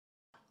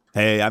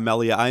Hey, I'm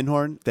Elia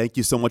Einhorn. Thank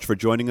you so much for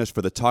joining us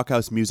for the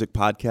Talkhouse Music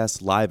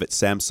Podcast live at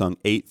Samsung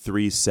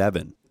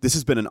 837. This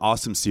has been an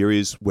awesome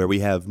series where we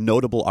have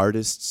notable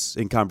artists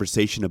in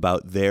conversation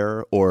about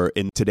their, or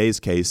in today's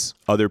case,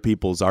 other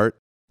people's art.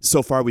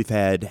 So far, we've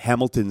had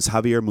Hamilton's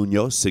Javier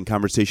Munoz in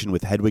conversation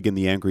with Hedwig and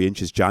the Angry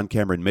Inch's John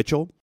Cameron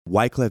Mitchell,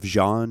 Wyclef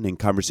Jean in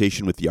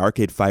conversation with the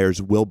Arcade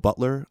Fire's Will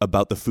Butler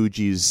about the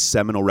Fugees'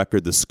 seminal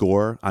record, The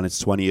Score, on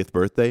its 20th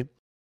birthday.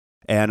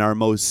 And our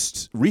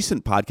most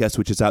recent podcast,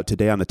 which is out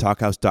today on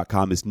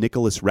thetalkhouse.com, is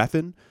Nicholas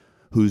Refn,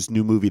 whose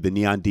new movie, The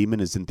Neon Demon,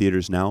 is in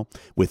theaters now,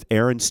 with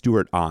Aaron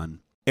Stewart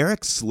on.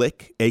 Eric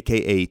Slick,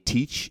 a.k.a.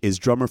 Teach, is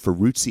drummer for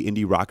rootsy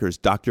indie rockers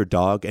Dr.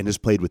 Dog and has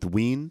played with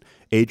Ween,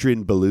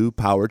 Adrian Belew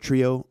Power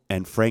Trio,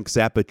 and Frank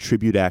Zappa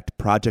tribute act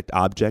Project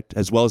Object,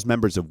 as well as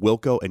members of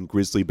Wilco and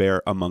Grizzly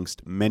Bear,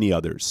 amongst many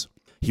others.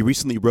 He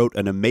recently wrote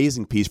an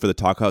amazing piece for the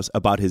Talkhouse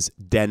about his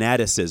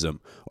Danaticism,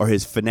 or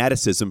his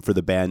fanaticism for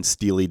the band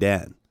Steely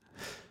Dan.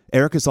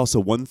 Eric is also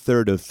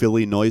one-third of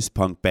Philly noise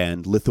punk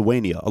band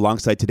Lithuania,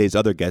 alongside today's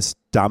other guest,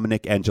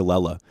 Dominic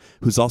Angelella,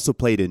 who's also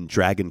played in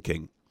Dragon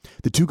King.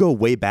 The two go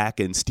way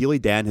back, and Steely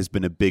Dan has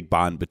been a big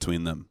bond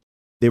between them.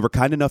 They were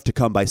kind enough to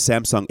come by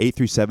Samsung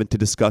 837 to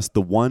discuss the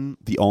one,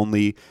 the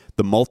only,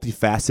 the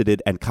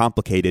multifaceted and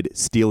complicated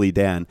Steely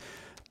Dan.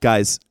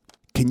 Guys,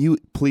 can you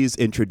please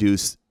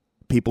introduce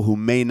people who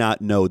may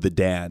not know the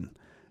Dan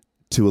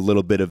to a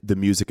little bit of the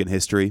music and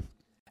history?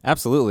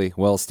 Absolutely.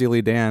 Well,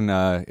 Steely Dan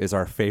is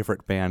our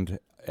favorite band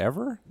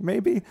ever,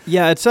 maybe?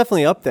 Yeah, it's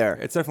definitely up there.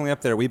 It's definitely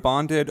up there. We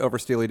bonded over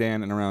Steely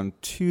Dan in around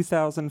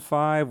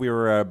 2005. We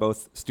were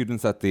both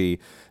students at the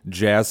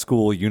Jazz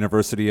School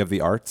University of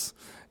the Arts,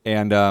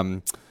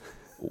 and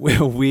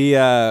we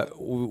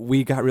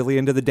got really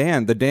into the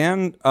Dan. The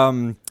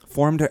Dan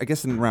formed, I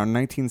guess, in around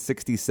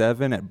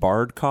 1967 at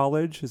Bard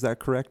College. Is that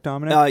correct,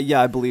 Dominic? Yeah,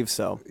 I believe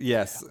so.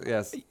 Yes.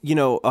 You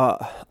know,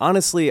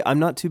 honestly, I'm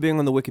not too big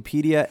on the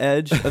Wikipedia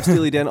edge of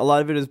Steely Dan. A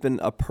lot of it has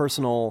been a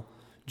personal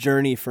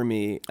journey for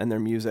me and their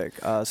music.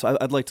 So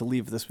I'd like to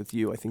leave this with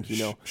you. I think you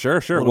know sure.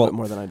 a little bit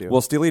more than I do.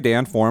 Well, Steely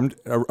Dan formed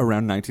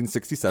around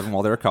 1967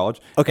 while they were at college.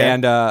 Okay.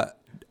 And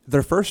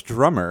their first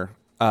drummer,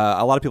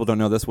 a lot of people don't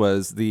know this,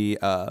 was the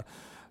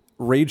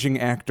raging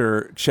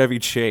actor Chevy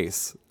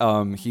Chase.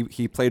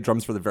 He played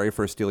drums for the very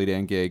first Steely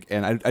Dan gig,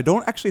 and I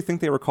don't actually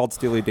think they were called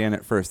Steely Dan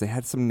at first. They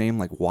had some name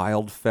like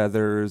Wild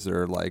Feathers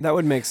or like that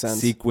would make sense.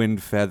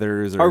 Sequined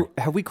Feathers. Or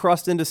have we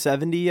crossed into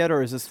 70 yet,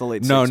 or is this the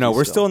late 60s? No,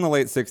 we're still in the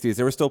late 60s.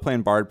 They were still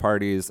playing Bard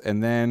parties,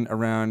 and then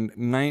around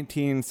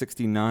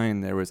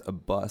 1969 there was a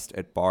bust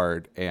at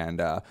Bard,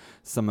 and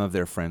some of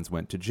their friends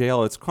went to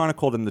jail. It's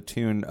chronicled in the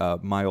tune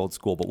My Old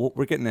School, but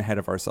we're getting ahead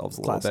of ourselves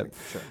a little bit.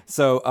 Sure.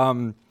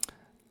 So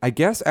I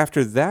guess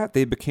after that,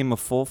 they became a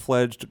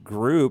full-fledged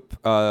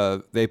group.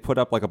 They put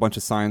up like a bunch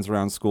of signs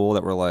around school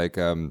that were like,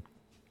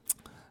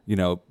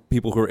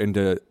 people who are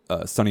into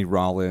Sonny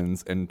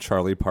Rollins and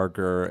Charlie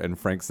Parker and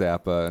Frank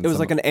Zappa. And it was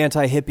like an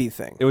anti-hippie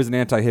thing. It was an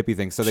anti-hippie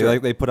thing. So Sure.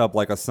 they put up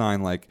like a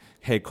sign like,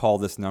 hey, call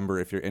this number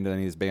if you're into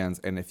any of these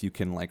bands and if you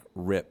can like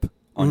rip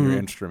on your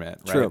instrument.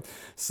 Right? True.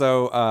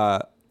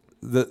 So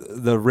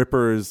the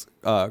Rippers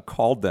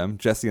called them,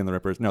 Jesse and the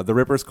Rippers. No, the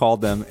Rippers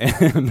called them,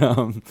 and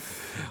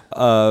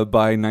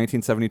by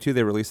 1972,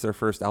 they released their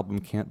first album,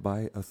 Can't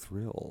Buy a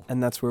Thrill.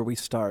 And that's where we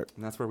start.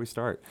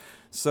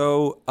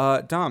 So,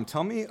 Dom,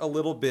 tell me a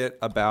little bit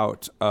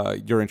about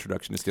your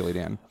introduction to Steely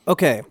Dan.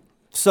 Okay,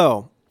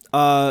 so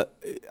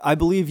I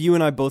believe you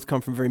and I both come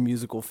from very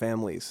musical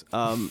families.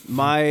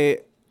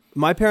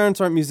 My parents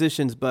aren't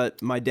musicians,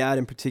 but my dad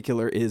in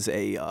particular is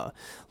a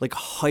like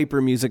hyper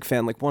music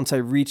fan. Like once I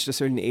reached a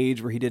certain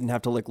age where he didn't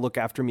have to like look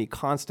after me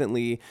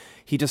constantly,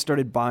 he just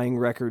started buying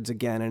records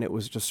again, and it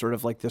was just sort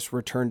of like this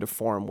return to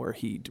form where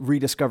he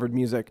rediscovered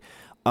music.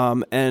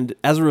 And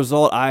as a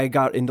result, I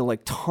got into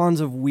like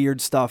tons of weird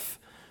stuff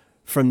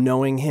from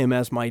knowing him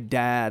as my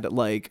dad.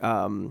 Like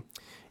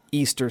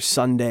Easter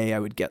Sunday, I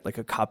would get like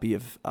a copy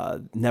of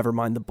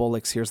Nevermind the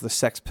Bollocks, Here's the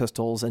Sex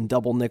Pistols, and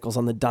Double Nickels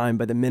on the Dime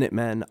by the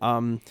Minutemen.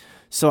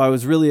 So I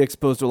was really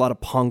exposed to a lot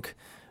of punk,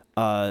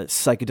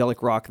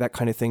 psychedelic rock, that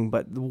kind of thing.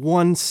 But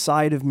one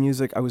side of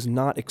music I was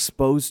not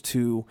exposed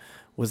to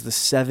was the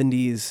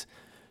 70s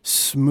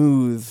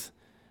smooth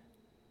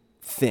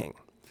thing.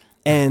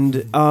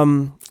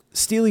 And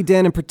Steely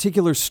Dan in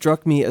particular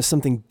struck me as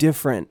something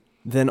different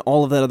than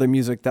all of that other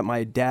music that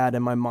my dad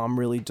and my mom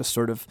really just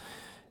sort of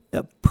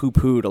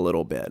poo-pooed a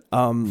little bit.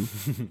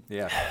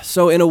 Yeah.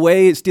 So in a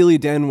way, Steely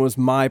Dan was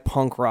my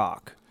punk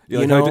rock. You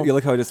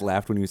like how I just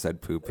laughed when you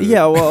said poo-poo?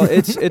 Yeah, well,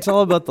 it's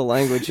all about the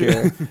language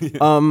here.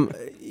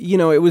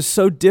 Yeah. It was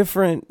so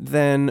different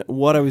than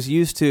what I was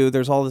used to.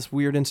 There's all this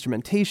weird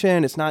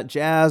instrumentation. It's not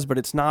jazz, but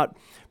it's not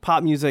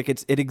pop music.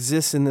 It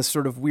exists in this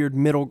sort of weird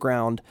middle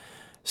ground.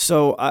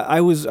 So I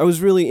was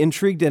really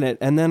intrigued in it.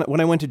 And then when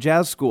I went to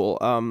jazz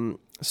school,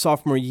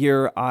 sophomore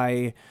year,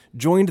 I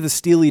joined the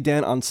Steely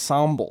Dan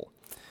Ensemble.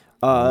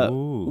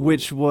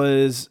 Which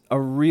was a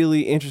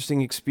really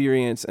interesting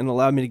experience and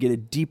allowed me to get a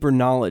deeper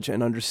knowledge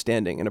and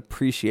understanding and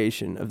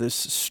appreciation of this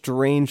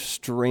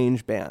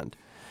strange band.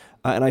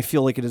 And I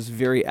feel like it is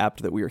very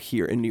apt that we are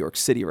here in New York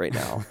City right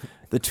now,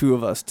 the two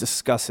of us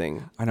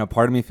discussing. I know.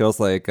 Part of me feels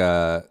like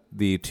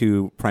the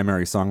two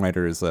primary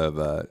songwriters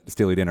of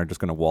Steely Dan are just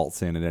going to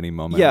waltz in at any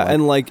moment. Yeah,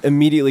 and like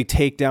immediately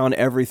take down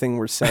everything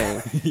we're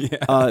saying.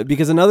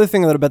 Because another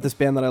thing about this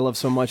band that I love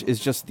so much is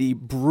just the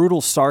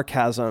brutal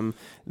sarcasm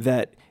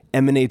that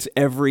emanates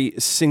every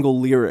single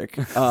lyric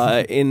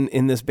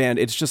in this band.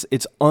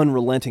 It's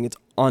unrelenting. It's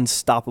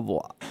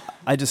unstoppable.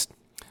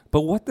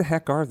 But what the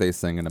heck are they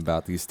singing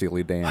about, these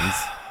Steely Dans?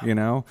 You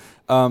know?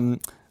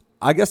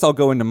 I guess I'll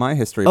go into my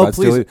history about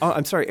please. Steely.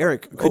 I'm sorry,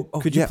 Eric.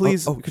 Could you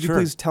please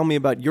tell me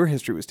about your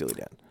history with Steely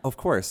Dan? Of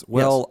course.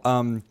 Well,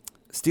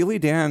 Steely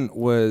Dan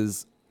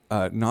was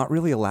not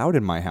really allowed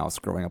in my house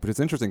growing up, which is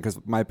interesting because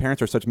my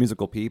parents are such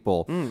musical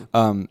people.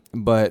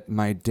 But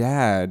my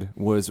dad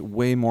was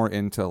way more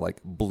into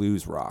like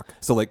blues rock,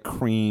 so like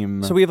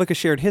Cream. So we have like a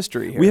shared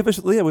history here. We have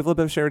a little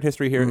bit of shared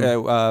history here.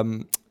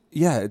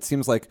 Yeah, it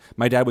seems like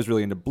my dad was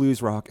really into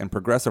blues rock and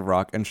progressive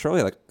rock, and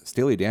surely like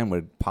Steely Dan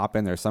would pop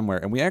in there somewhere.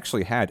 And we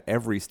actually had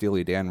every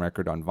Steely Dan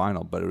record on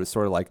vinyl, but it was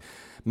sort of like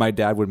my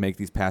dad would make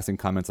these passing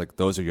comments like,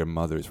 "Those are your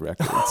mother's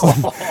records,"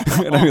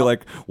 and I'd be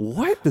like,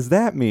 "What does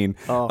that mean?"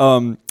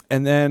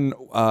 And then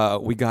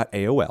we got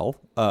AOL.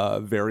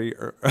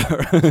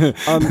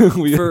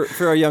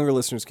 For our younger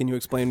listeners, can you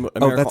explain what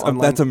America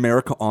Online? That's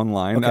America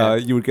Online.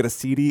 Okay. You would get a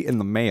CD in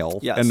the mail,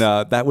 yes. And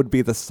that would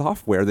be the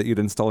software that you'd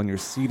install in your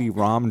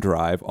CD-ROM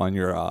drive on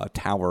your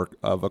tower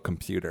of a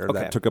computer. Okay.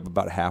 That took up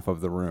about half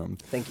of the room.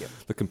 Thank you.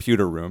 The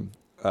computer room.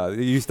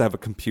 You used to have a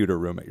computer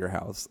room at your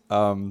house.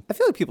 I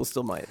feel like people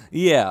still might.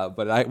 Yeah,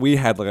 but we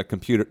had like a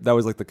computer. That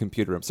was like the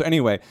computer room. So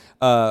anyway,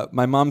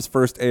 my mom's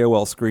first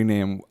AOL screen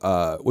name,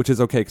 which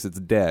is okay because it's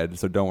dead,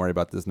 so don't worry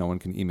about this. No one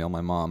can email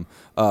my mom.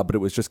 But it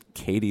was just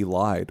Katie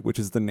Lied, which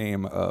is the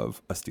name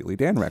of a Steely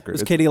Dan record. It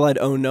was Katie Lied,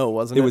 Oh No,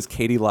 wasn't it? It was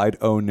Katie Lied,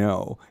 Oh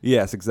No.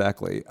 Yes,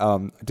 exactly. I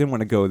didn't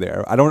want to go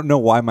there. I don't know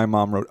why my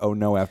mom wrote Oh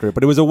No after it,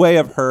 but it was a way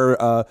of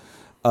her...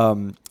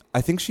 I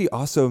think she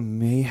also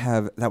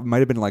that might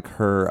have been like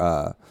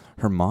her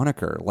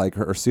moniker, like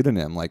her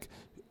pseudonym. Like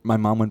my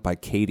mom went by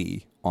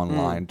Katie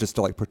online just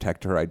to like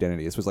protect her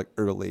identity. This was like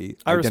early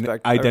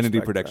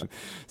identity protection.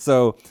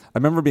 So I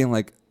remember being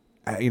like,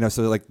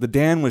 so like the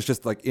Dan was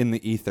just like in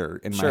the ether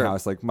in my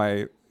house. Like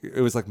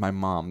it was like my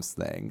mom's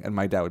thing, and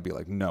my dad would be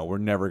like, "No, we're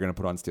never going to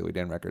put on Steely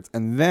Dan records."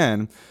 And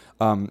then,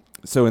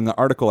 so in the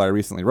article I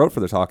recently wrote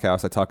for the Talk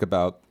House, I talk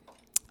about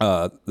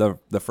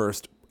the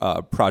first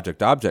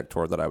Project Object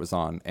tour that I was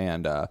on,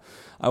 and I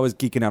was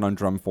geeking out on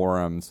drum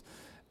forums,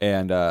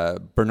 and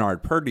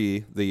Bernard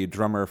Purdie, the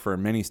drummer for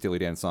many Steely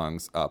Dan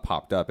songs,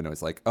 popped up, and it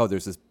was like, oh,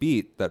 there's this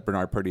beat that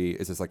Bernard Purdie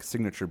is this like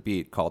signature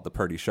beat called the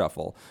Purdie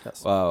Shuffle,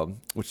 yes.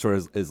 Which sort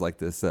of is like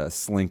this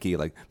slinky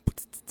like.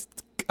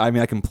 I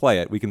mean, I can play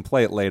it. We can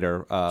play it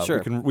later.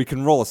 Sure. We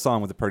can roll a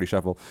song with the Purdie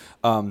Shuffle.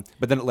 But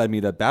then it led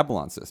me to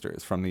Babylon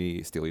Sisters from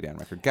the Steely Dan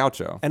record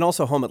Gaucho, and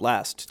also Home at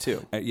Last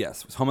too.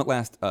 Yes, Home at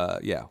Last.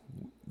 Yeah.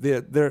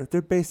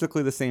 They're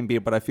basically the same beat,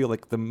 but I feel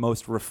like the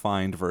most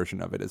refined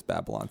version of it is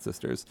Babylon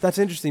Sisters. That's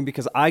interesting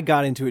because I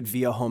got into it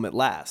via Home at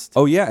Last.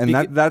 Oh yeah,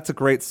 and that's a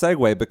great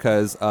segue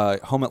because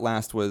Home at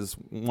Last was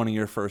one of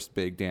your first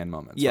big Dan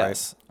moments,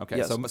 yes. Right? Okay,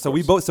 yes,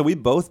 so we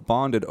both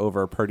bonded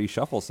over Purdie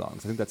Shuffle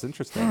songs. I think that's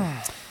interesting.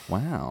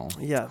 Wow.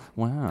 Yeah.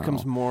 Wow. It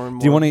becomes more and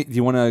more. Do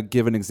you want to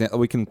give an example?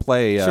 We can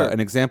play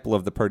an example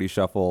of the Purdie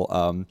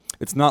Shuffle.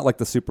 It's not like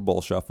the Super Bowl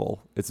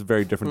Shuffle. It's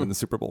very different than the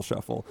Super Bowl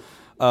Shuffle.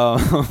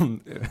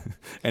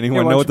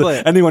 Anyone know what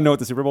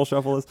the Super Bowl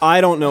Shuffle is?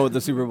 I don't know what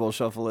the Super Bowl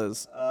Shuffle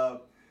is.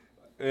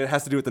 It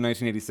has to do with the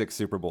 1986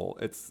 Super Bowl.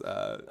 It's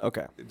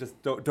okay. Just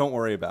don't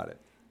worry about it.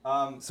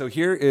 So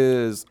here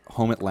is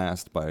 "Home at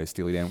Last" by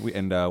Steely Dan,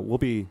 and we'll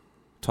be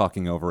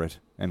talking over it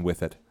and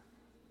with it.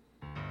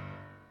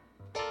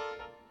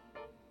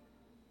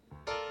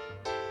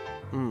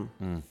 You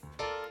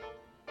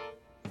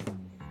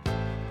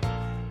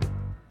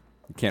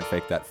can't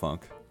fake that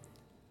funk.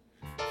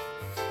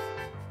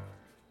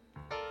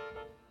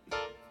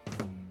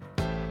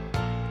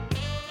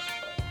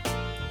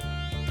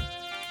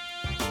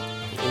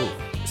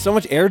 So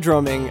much air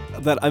drumming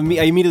that I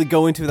immediately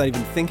go into without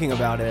even thinking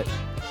about it.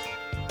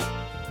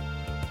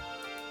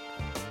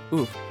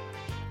 Ooh.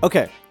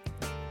 Okay.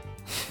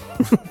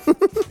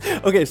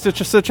 Okay, so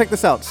check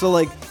this out. So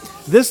like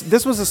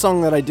this was a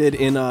song that I did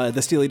in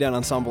the Steely Dan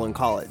Ensemble in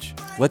college.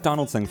 Let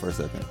Donald sing for a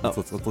second. Oh.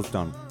 Let's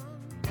Donald.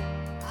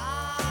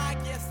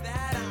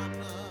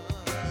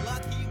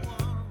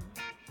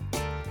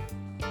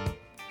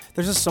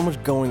 There's just so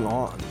much going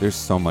on. There's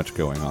so much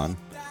going on.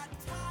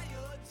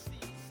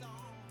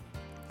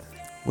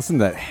 Listen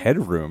to that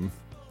headroom.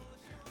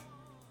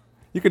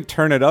 You can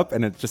turn it up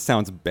and it just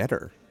sounds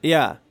better.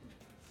 Yeah.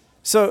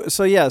 So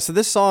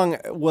this song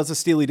was a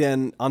Steely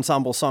Dan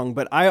Ensemble song,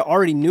 but I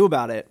already knew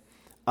about it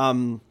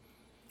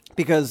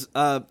because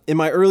in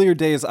my earlier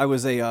days I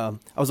was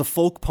a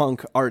folk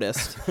punk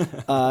artist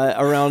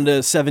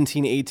around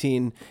 17,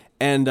 18,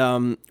 and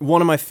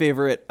one of my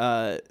favorite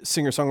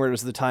singer-songwriters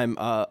at the time,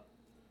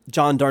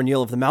 John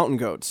Darnielle of the Mountain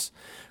Goats,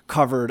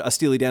 covered a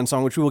Steely Dan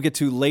song, which we will get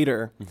to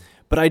later.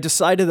 but I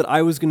decided that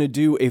I was going to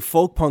do a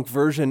folk punk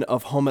version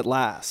of Home at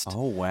Last.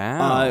 Oh,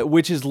 wow.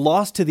 Which is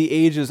lost to the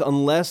ages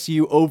unless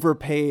you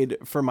overpaid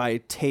for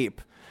my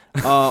tape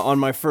on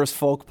my first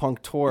folk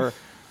punk tour.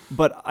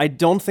 But I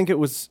don't think it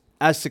was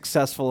as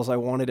successful as I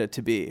wanted it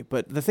to be.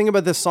 But the thing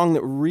about this song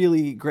that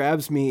really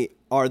grabs me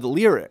are the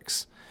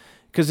lyrics,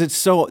 because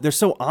they're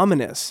so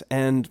ominous,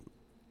 and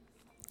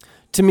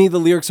to me the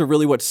lyrics are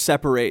really what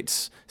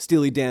separates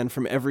Steely Dan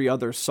from every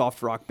other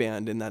soft rock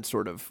band in that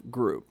sort of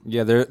group.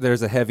 Yeah,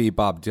 there's a heavy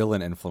Bob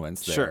Dylan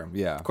influence there. Sure,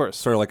 yeah, of course.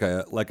 Sort of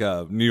like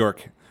a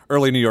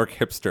early New York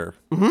hipster.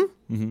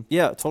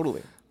 Yeah,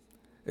 totally.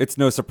 It's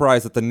no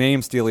surprise that the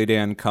name Steely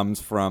Dan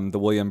comes from the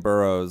William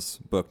Burroughs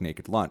book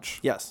Naked Lunch.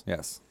 Yes.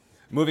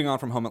 Moving on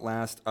from Home at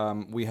Last,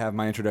 we have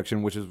my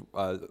introduction, which is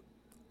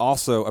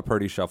also a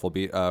Purdy shuffle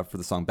beat for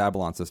the song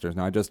Babylon Sisters.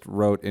 Now, I just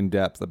wrote in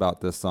depth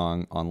about this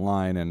song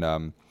online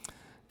and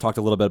talked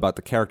a little bit about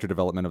the character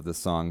development of this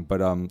song.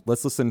 But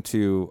let's listen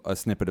to a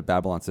snippet of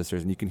Babylon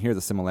Sisters, and you can hear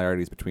the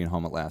similarities between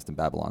Home at Last and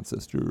Babylon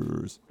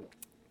Sisters.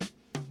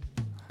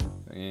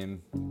 I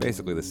mean,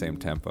 basically the same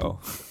tempo.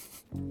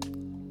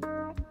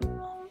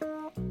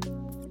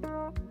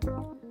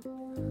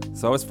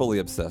 So I was fully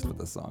obsessed with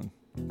this song.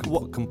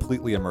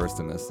 Completely immersed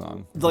in this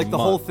song. Like the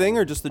whole thing,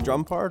 or just the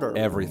drum part, or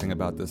everything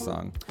about this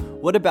song.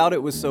 What about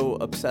it was so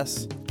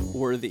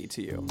obsess-worthy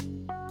to you?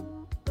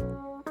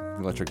 The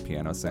electric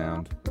piano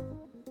sound.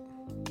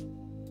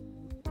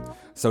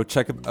 So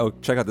check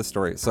out this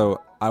story. So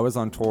I was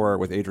on tour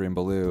with Adrian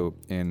Ballou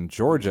in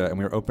Georgia, and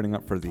we were opening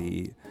up for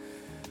the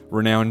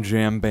renowned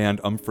jam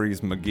band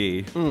Humphreys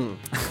McGee.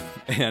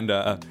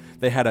 And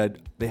they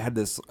had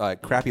this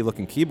crappy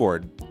looking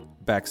keyboard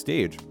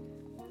backstage.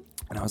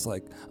 And I was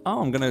like,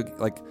 oh, I'm going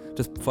to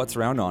just futz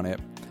around on it.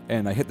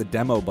 And I hit the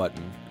demo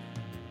button,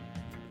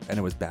 and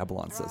it was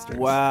Babylon Sisters.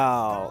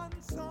 Wow.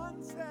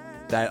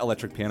 That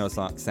electric piano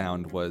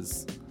sound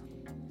was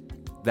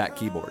that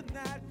keyboard.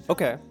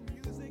 Okay.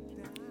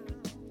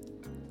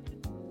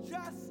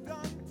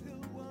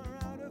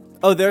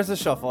 Oh, there's the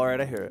shuffle. All right,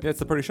 I hear it. Yeah, it's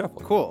the Purdy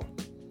shuffle. Cool.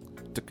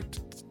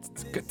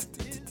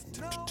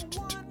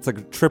 It's like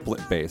a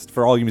triplet based.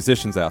 For all you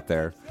musicians out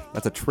there,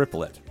 that's a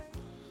triplet.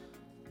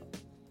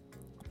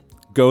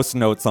 Ghost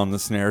notes on the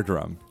snare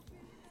drum.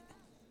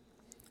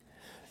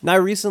 Now, I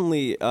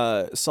recently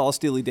saw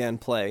Steely Dan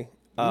play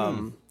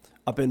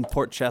up in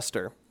Port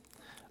Chester.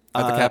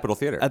 At the Capitol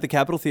Theater. At the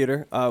Capitol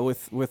Theater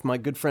with my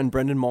good friend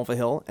Brendan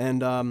Mulvihill.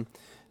 And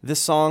this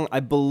song, I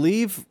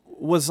believe,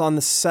 was on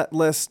the set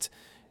list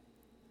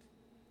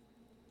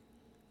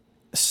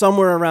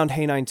somewhere around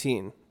Hey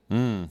 19.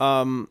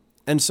 And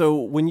so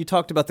when you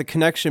talked about the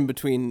connection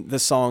between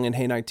this song and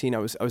Hey 19, I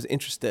was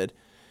interested.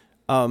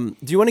 Do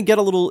you want to get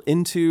a little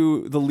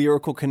into the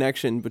lyrical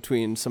connection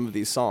between some of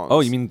these songs? Oh,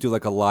 you mean do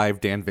like a live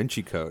Dan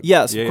Vinci Code?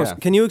 Yes, of course. Yeah.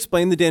 Can you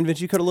explain the Dan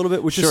Vinci Code a little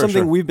bit? Which is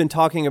something we've been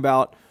talking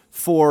about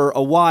for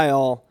a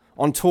while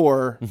on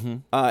tour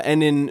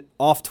and in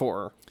off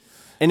tour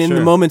and in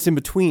the moments in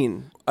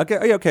between.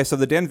 Okay. So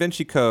the Dan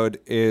Vinci Code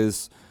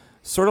is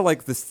sort of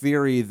like this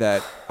theory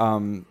that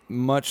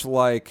much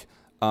like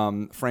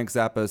Frank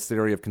Zappa's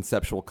theory of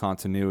conceptual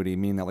continuity,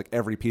 meaning that like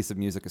every piece of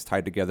music is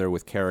tied together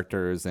with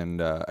characters and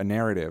a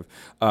narrative.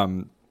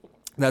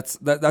 That's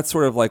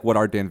sort of like what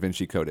our Dan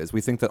Vinci Code is.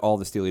 We think that all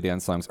the Steely Dan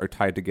songs are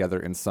tied together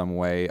in some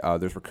way.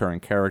 There's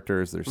recurring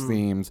characters, there's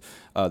themes,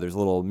 there's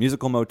little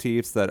musical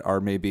motifs that are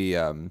maybe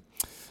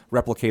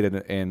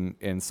replicated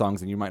in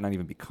songs, and you might not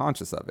even be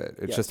conscious of it.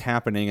 It's just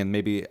happening, and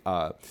maybe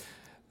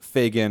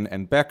Fagen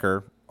and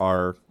Becker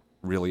are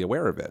really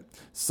aware of it.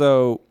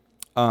 So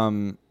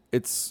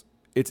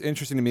it's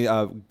interesting to me.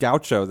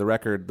 Gaucho, the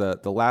record,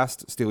 the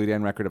last Steely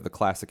Dan record of the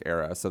classic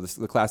era. So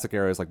the classic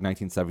era is like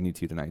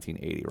 1972 to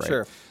 1980, right?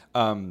 Sure.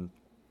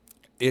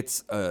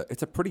 It's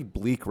a pretty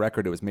bleak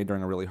record. It was made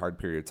during a really hard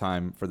period of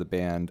time for the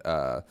band.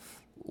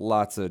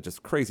 Lots of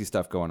just crazy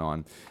stuff going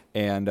on.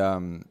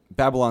 And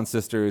Babylon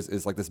Sisters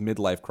is like this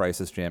midlife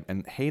crisis jam.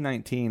 And Hey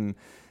 19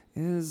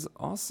 is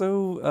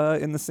also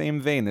in the same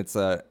vein. It's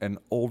an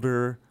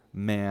older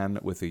man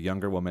with a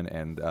younger woman,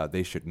 and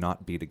they should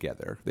not be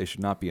together. They should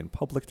not be in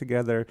public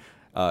together.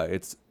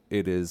 It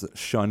is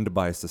shunned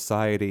by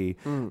society.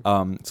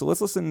 So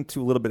let's listen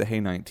to a little bit of Hey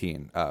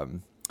 19,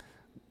 and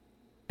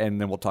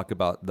then we'll talk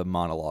about the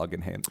monologue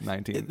in Hey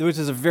 19, which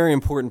is a very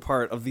important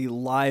part of the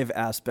live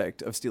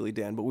aspect of Steely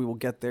Dan, but we will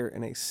get there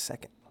in a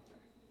second.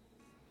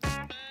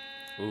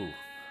 Ooh.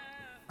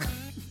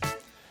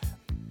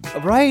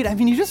 Right? I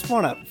mean, you just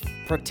want to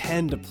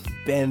pretend to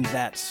bend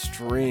that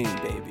string,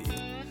 baby.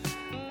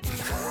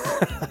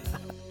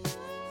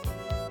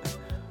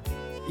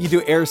 You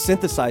do air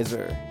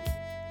synthesizer.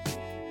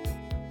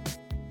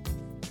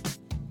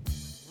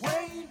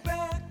 Way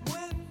back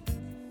when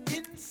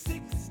in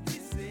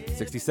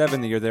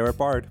 67, the year they were at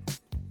Bard.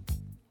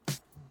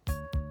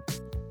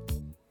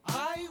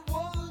 I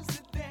was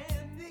a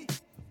dandy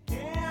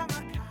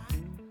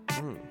apricot.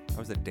 I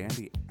was a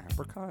dandy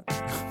apricot?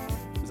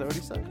 Is that what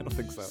he said? I don't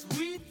think so.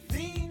 Sweet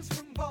things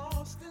from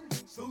Boston,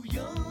 so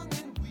young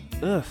and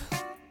weird. Ugh.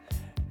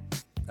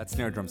 That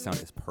snare drum sound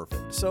is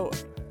perfect. So,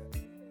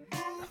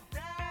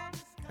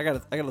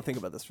 I gotta think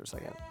about this for a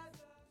second.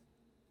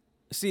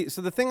 See,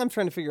 so the thing I'm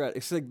trying to figure out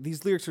is like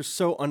these lyrics are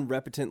so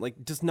unrepentant,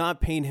 like does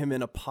not paint him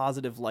in a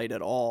positive light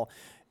at all.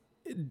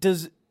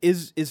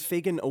 Is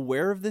Fagan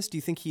aware of this? Do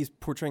you think he's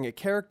portraying a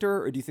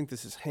character, or do you think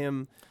this is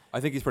him?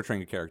 I think he's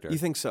portraying a character. You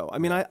think so? I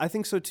mean, I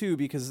think so too,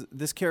 because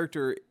this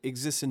character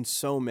exists in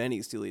so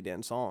many Steely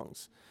Dan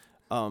songs.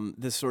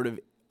 This sort of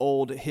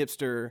old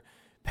hipster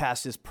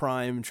past his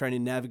prime, trying to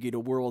navigate a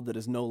world that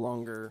is no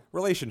longer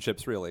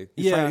relationships. Really,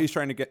 he's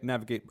trying to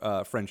navigate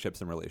friendships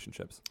and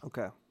relationships.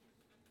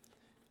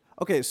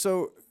 Okay,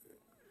 so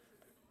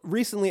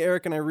recently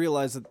Eric and I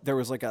realized that there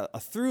was like a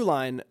through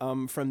line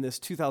from this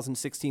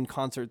 2016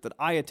 concert that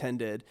I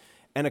attended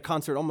and a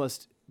concert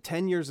almost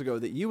 10 years ago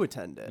that you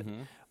attended.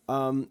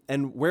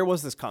 And where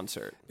was this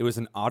concert? It was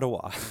in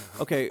Ottawa.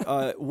 Okay,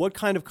 what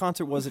kind of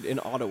concert was it in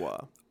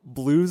Ottawa?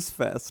 Blues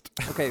Fest.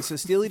 Okay, so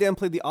Steely Dan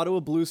played the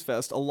Ottawa Blues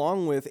Fest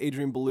along with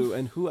Adrian Belew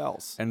and who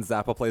else? And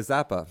Zappa plays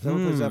Zappa.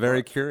 Plays Zappa.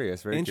 Very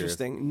curious. Very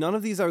Interesting. Curious. None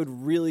of these I would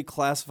really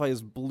classify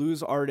as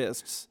blues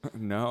artists.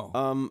 No.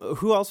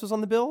 Who else was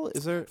on the bill?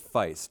 Is there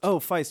Feist?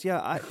 Oh, Feist.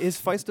 Yeah, is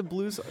Feist a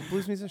blues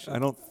musician? I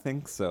don't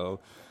think so.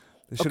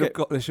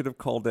 They should have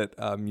called it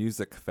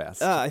Music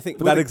Fest. I think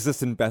that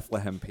exists in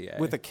Bethlehem, PA,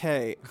 with a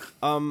K.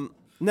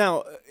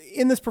 Now,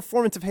 in this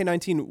performance of Hey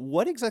 19,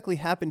 what exactly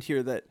happened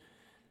here that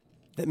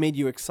made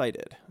you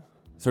excited?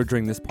 So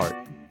during this part,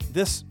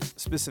 this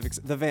specific,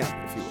 the vamp,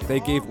 if you will. They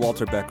gave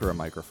Walter Becker a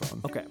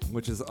microphone. Okay,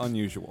 which is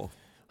unusual.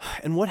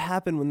 And what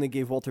happened when they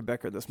gave Walter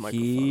Becker this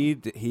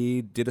microphone?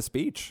 He did a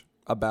speech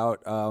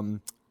about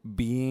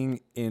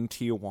being in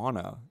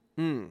Tijuana.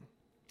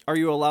 Are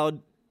you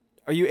allowed?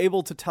 Are you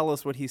able to tell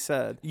us what he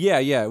said? Yeah.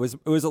 It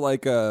was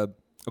like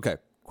okay,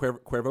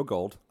 Cuervo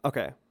Gold.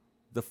 Okay.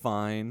 The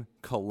fine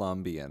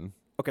Colombian.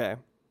 Okay.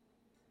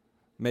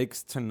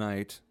 Makes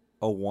tonight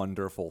a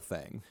wonderful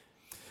thing.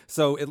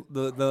 So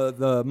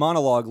the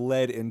monologue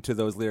led into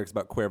those lyrics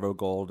about Cuervo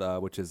Gold,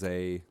 which is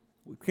a.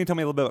 Can you tell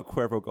me a little bit about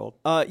Cuervo Gold?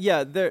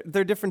 Yeah,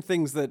 they're different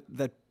things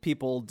that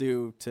people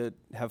do to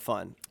have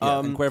fun. Yeah,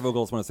 and Cuervo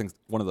Gold is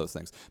one of those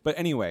things. But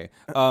anyway,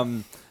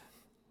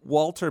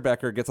 Walter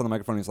Becker gets on the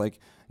microphone. And he's like,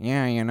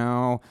 "Yeah, you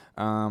know,"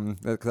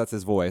 because that's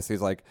his voice.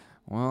 He's like,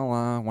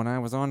 "Well, when I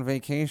was on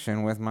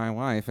vacation with my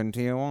wife in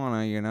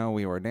Tijuana, you know,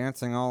 we were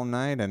dancing all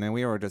night and then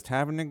we were just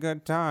having a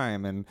good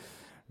time. And,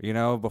 you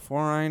know,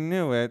 before I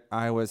knew it,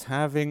 I was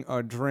having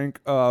a drink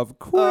of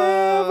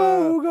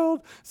Cuervo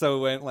Gold." So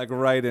it went like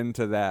right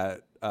into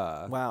that.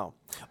 Wow.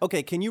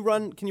 Okay, can you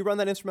run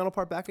that instrumental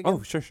part back again?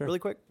 Oh, sure. Really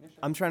quick? Yeah, sure.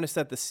 I'm trying to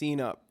set the scene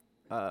up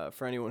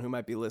for anyone who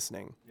might be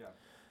listening. Yeah.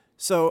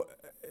 So,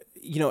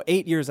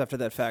 8 years after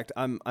that fact,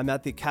 I'm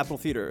at the Capitol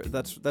Theater.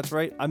 That's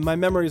right. My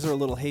memories are a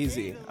little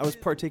hazy. I was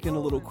partaking a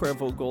little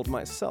Cuervo Gold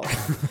myself.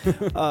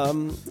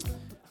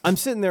 I'm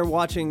sitting there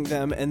watching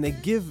them, and they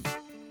give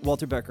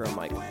Walter Becker a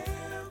mic,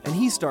 and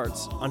he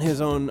starts on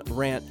his own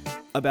rant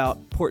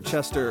about Port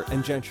Chester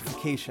and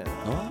gentrification.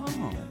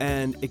 Oh.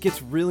 And it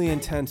gets really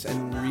intense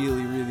and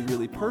really, really,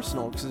 really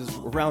personal because it's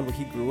around where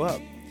he grew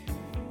up.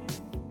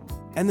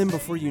 And then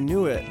before you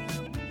knew it,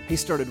 he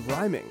started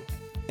rhyming.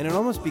 And it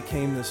almost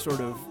became this sort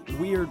of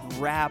weird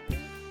rap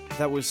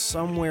that was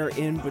somewhere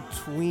in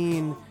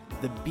between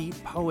the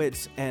beat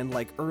poets and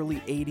like early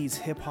 80s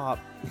hip hop.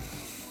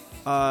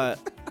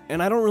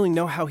 And I don't really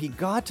know how he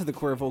got to the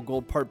Cuervo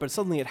Gold part, but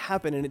suddenly it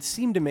happened and it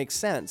seemed to make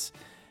sense.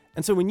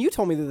 And so when you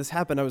told me that this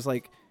happened, I was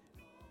like,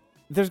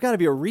 there's got to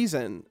be a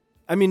reason.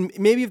 I mean,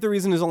 maybe if the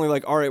reason is only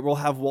like, all right, we'll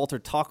have Walter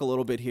talk a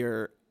little bit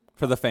here.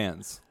 For the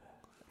fans.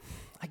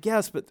 I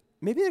guess, but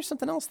maybe there's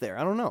something else there.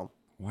 I don't know.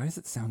 Why does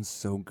it sound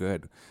so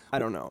good? I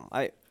don't know.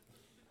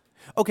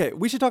 Okay,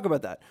 we should talk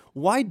about that.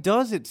 Why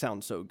does it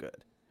sound so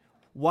good?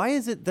 Why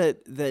is it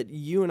that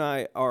you and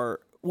I are?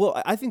 Well,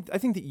 I think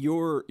that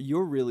you're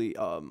really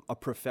a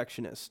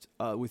perfectionist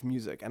with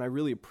music, and I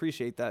really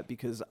appreciate that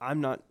because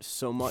I'm not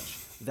so much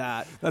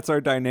that. That's our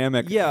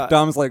dynamic. Yeah.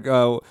 Dom's like,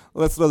 oh,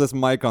 let's throw this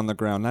mic on the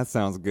ground. That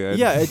sounds good.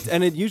 Yeah,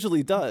 and it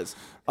usually does.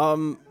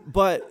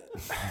 But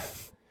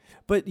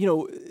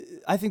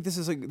I think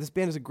this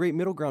band is a great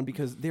middle ground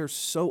because they're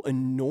so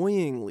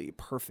annoyingly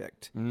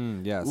perfect.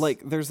 Yes.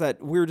 Like there's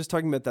that, we were just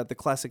talking about that, the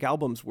classic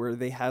albums where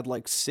they had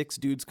like 6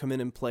 dudes come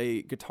in and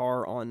play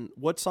guitar on,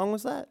 what song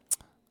was that?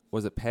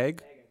 Was it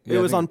Peg? It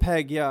was on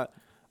Peg, yeah.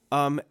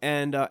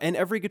 And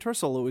every guitar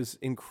solo is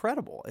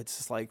incredible. It's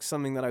just like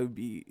something that I would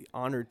be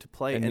honored to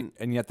play.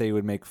 And yet they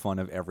would make fun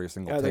of every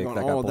single take.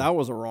 Going, that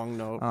was a wrong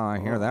note. Oh, I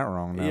hear that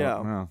wrong note.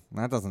 Yeah. No,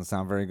 that doesn't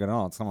sound very good at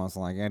all. It's almost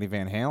like Eddie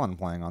Van Halen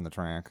playing on the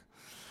track.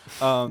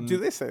 Do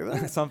they say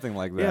that? Something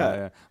like that. Yeah.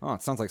 Yeah. Oh,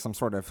 it sounds like some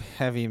sort of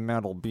heavy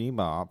metal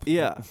bebop.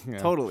 Yeah, Yeah.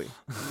 totally.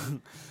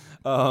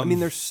 I mean,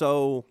 they're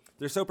so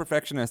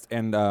perfectionist,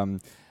 and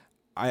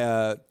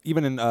I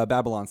even in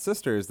Babylon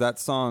Sisters, that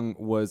song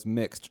was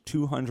mixed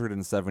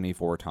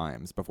 274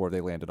 times before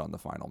they landed on the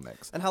final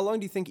mix. And how long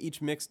do you think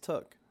each mix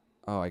took?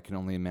 I can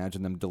only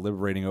imagine them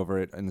deliberating over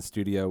it in the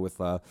studio with,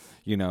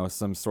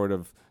 some sort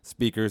of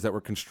speakers that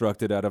were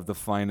constructed out of the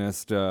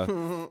finest,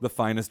 the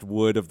finest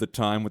wood of the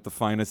time with the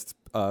finest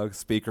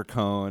speaker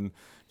cone.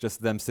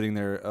 Just them sitting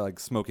there like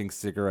smoking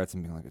cigarettes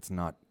and being like, it's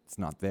not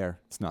there.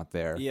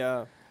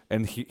 Yeah.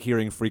 And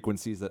hearing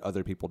frequencies that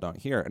other people don't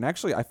hear. And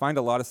actually, I find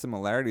a lot of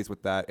similarities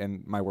with that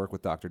in my work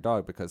with Dr.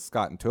 Dog, because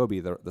Scott and Toby,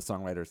 the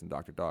songwriters in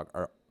Dr. Dog,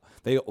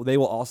 they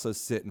will also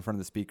sit in front of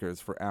the speakers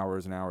for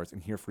hours and hours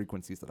and hear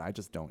frequencies that I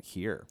just don't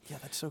hear. Yeah,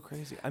 that's so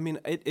crazy. I mean,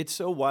 it's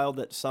so wild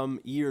that some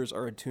ears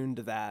are attuned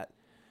to that,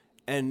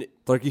 and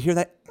Like you hear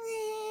that,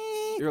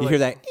 You're you like- hear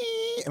that,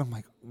 and I'm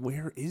like,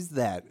 where is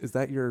that? Is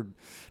that your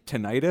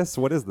tinnitus?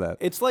 What is that?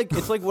 it's like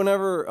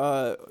whenever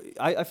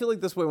I feel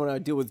like this way when I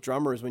deal with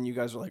drummers, when you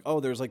guys are like, oh,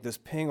 there's like this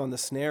ping on the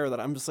snare that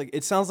I'm just like,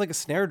 it sounds like a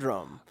snare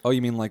drum. Oh,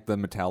 you mean like the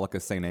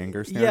Metallica Saint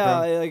Anger snare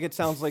Yeah, drum? like it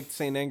sounds like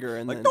Saint Anger,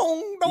 and Like then,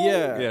 dong dong.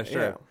 Yeah,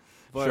 sure, yeah.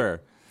 But,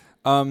 sure.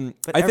 But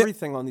I thi-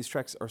 everything on these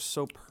tracks are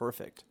so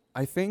perfect.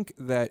 I think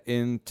that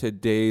in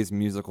today's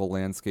musical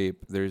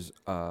landscape, there's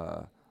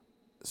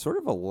sort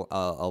of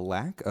a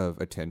lack of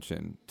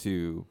attention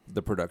to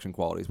the production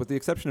qualities, with the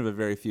exception of a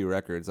very few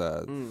records.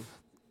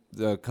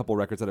 The couple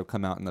records that have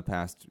come out in the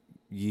past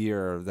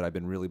year that I've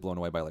been really blown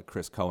away by, like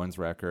Chris Cohen's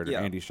record or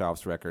Yeah. Andy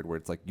Schauf's record, where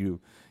it's like you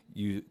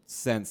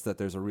sense that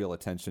there's a real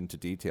attention to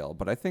detail.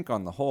 But I think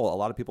on the whole, a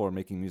lot of people are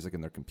making music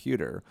in their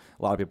computer.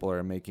 A lot of people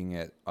are making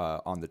it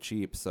on the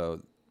cheap.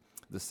 So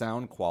the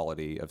sound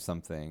quality of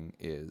something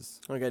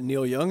is... I got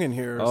Neil Young in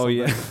here. Or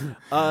something.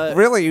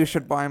 Really, you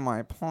should buy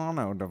my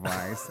Pono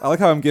device. I like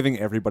how I'm giving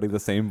everybody the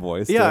same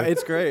voice. Yeah, too.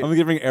 it's great. I'm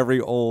giving every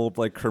old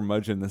like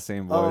curmudgeon the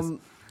same voice.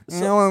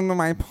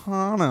 My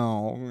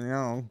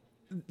Pono.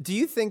 Do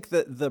you think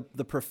that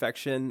the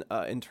perfection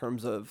in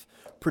terms of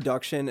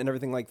production and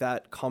everything like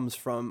that comes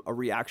from a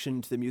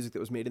reaction to the music that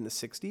was made in the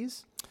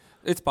 60s?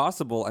 It's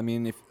possible. I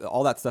mean, if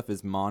all that stuff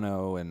is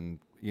mono and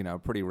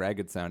pretty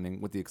ragged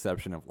sounding, with the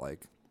exception of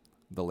like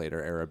the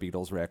later era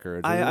Beatles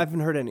records. I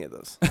haven't heard any of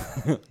those.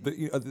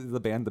 the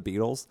band The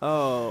Beatles.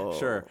 Oh,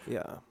 Sure.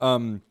 Yeah.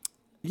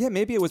 Yeah,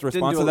 maybe it was a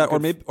Didn't response do to a that, or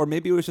good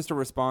maybe it was just a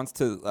response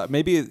to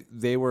maybe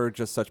they were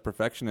just such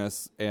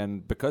perfectionists,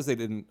 and because they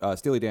didn't,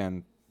 Steely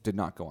Dan did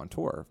not go on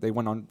tour. They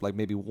went on like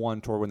maybe one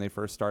tour when they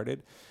first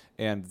started,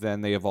 and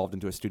then they evolved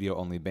into a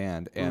studio-only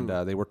band, and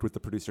they worked with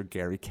the producer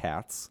Gary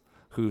Katz,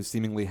 who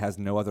seemingly has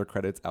no other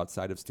credits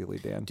outside of Steely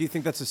Dan. Do you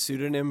think that's a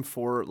pseudonym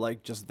for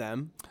like just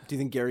them? Do you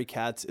think Gary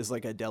Katz is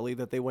like a deli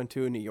that they went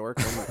to in New York,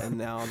 and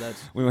now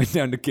that's? We went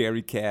down to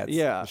Gary Katz.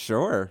 Yeah.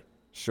 Sure.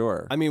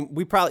 I mean,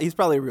 he's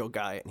probably a real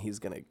guy, and he's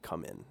gonna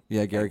come in.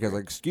 Yeah, Gary Katz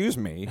like, excuse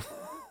me.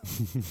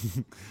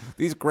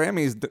 These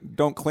Grammys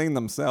don't clean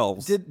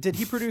themselves. Did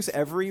he produce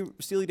every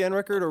Steely Dan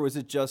record, or was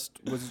it just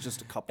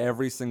a couple?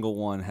 Every single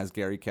one has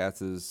Gary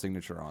Katz's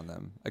signature on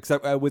them,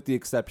 except with the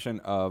exception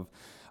of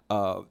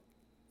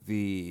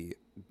the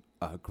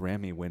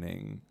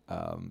Grammy-winning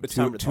It's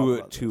time to talk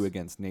about Two this.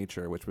 Against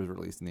Nature, which was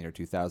released in the year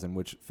 2000,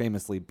 which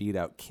famously beat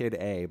out Kid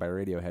A by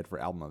Radiohead for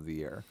Album of the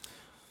Year.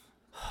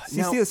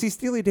 Now-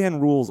 Steely Dan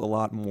rules a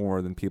lot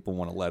more than people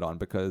want to let on,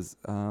 because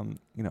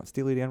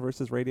Steely Dan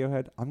versus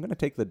Radiohead. I'm going to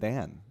take the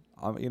Dan.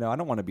 I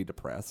don't want to be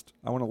depressed.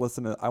 I want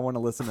to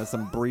listen to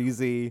some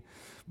breezy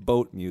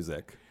boat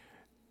music.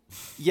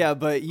 Yeah,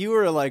 but you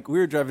were like, we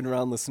were driving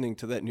around listening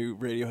to that new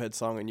Radiohead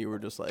song, and you were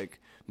just like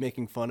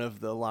making fun of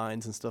the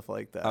lines and stuff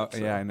like that. Oh, so.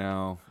 yeah, I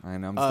know.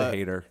 I'm just a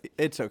hater.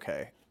 It's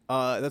okay.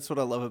 That's what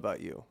I love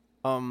about you.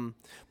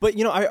 But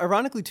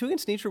ironically, Two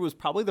Against Nature was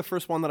probably the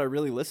first one that I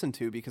really listened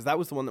to, because that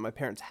was the one that my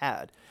parents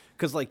had.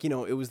 Because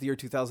it was the year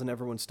 2000,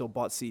 everyone still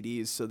bought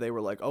CDs, so they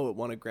were like, oh, it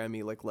won a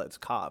Grammy, like let's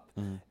cop.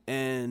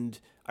 And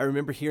I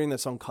remember hearing that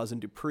song Cousin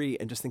Dupree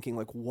and just thinking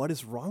like, what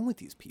is wrong with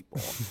these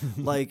people?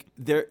 Like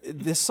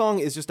this song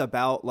is just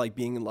about like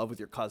being in love with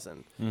your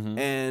cousin,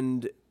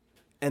 and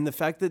the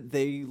fact that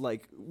they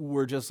like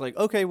were just like,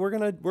 okay, we're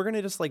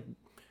gonna just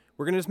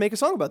make a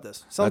song about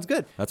this. Sounds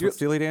good. That's what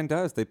Steely Dan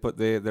does.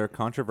 They're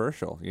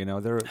controversial.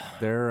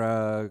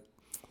 They're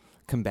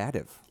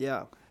combative.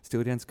 Yeah.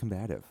 Steely Dan's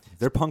combative.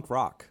 They're punk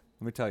rock.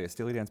 Let me tell you,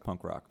 Steely Dan's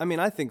punk rock. I mean,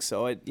 I think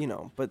so.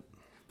 But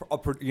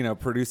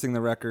Producing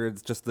the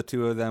records, just the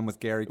two of them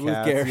with Gary With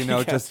Katz. Gary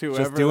Katz, just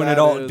whoever doing that it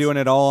all, is. doing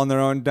it all on their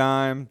own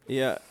dime,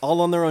 yeah,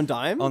 all on their own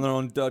dime. on their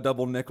own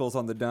double nickels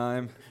on the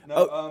dime.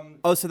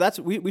 So that's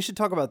we should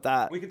talk about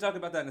that. We can talk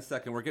about that in a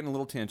second. We're getting a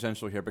little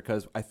tangential here,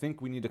 because I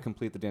think we need to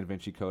complete the Dan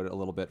Vinci Code a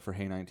little bit for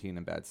Hey 19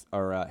 and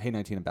Hey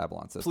 19 and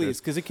Babylon Sisters. Please,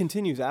 because it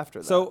continues after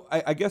that. So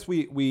I guess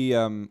we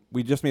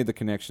just made the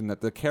connection that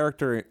the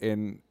character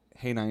in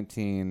Hey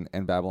 19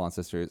 and Babylon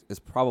Sisters is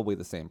probably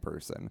the same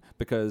person,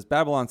 because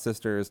Babylon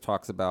Sisters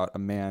talks about a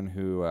man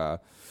who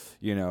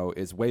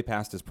is way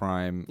past his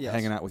prime, Yes.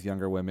 hanging out with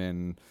younger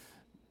women,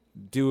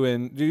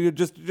 doing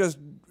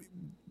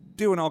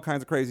all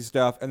kinds of crazy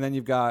stuff. And then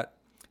you've got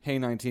Hey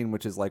 19,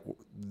 which is like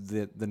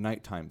the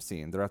nighttime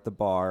scene. They're at the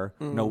bar.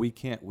 No, we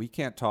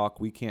can't talk,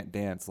 we can't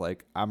dance.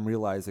 Like, I'm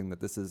realizing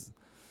that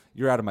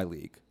you're out of my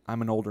league.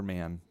 I'm an older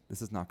man.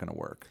 This is not going to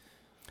work.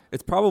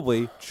 It's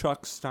probably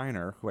Chuck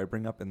Steiner, who I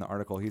bring up in the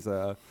article. He's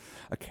a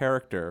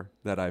character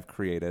that I've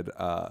created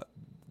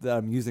that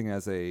I'm using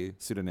as a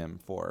pseudonym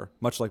for,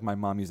 much like my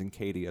mom using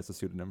Katie as a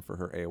pseudonym for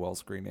her AOL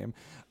screen name.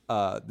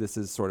 This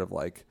is sort of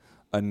like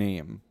a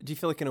name. Do you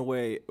feel like in a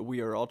way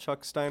we are all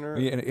Chuck Steiner?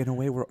 Yeah, in a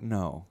way,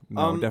 no,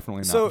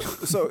 definitely So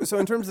not. so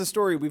in terms of the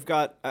story, we've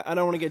got. I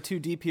don't want to get too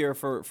deep here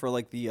for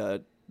like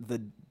the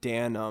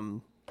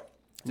Dan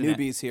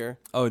newbies here.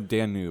 Oh,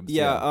 Dan Noobs.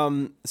 Yeah.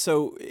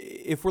 So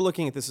if we're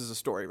looking at this as a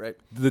story, right?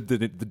 The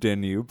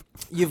Danube.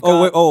 You've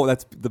got,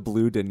 That's the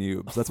blue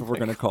Danubes. That's what we're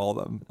gonna call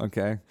them.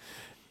 Okay.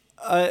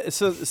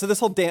 So this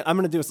whole Dan, I'm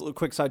going to do a little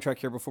quick sidetrack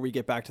here before we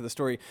get back to the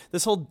story.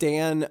 This whole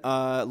Dan,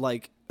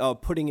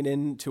 putting it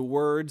into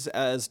words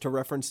as to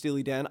reference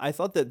Steely Dan, I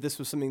thought that this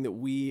was something that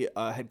we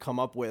had come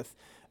up with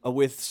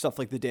stuff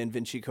like the Da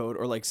Vinci Code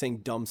or like saying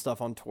dumb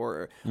stuff on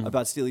tour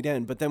about Steely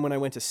Dan. But then when I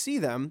went to see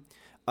them,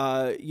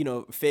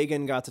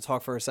 Fagan got to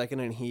talk for a second,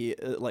 and he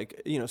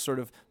sort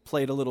of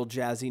played a little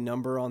jazzy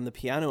number on the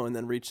piano, and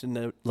then reached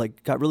in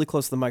got really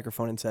close to the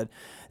microphone and said,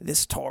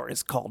 "This tour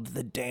is called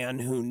The Dan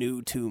Who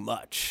Knew Too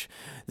Much.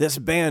 This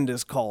band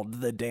is called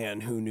The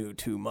Dan Who Knew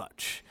Too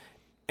Much."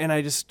 And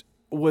I just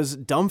was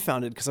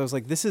dumbfounded because I was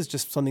like, this is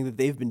just something that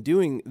they've been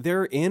doing.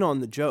 They're in on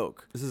the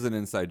joke. This is an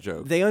inside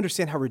joke. They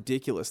understand how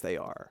ridiculous they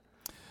are.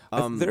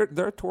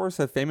 Their tours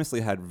have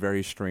famously had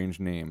very strange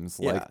names,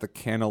 Yeah. like the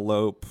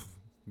Cantaloupe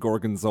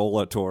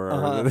Gorgonzola tour.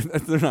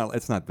 They're not.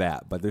 It's not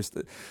that, but there's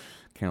the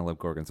Cantaloupe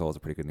Gorgonzola is a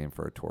pretty good name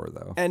for a tour,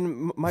 though.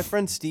 And my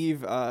friend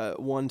Steve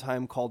one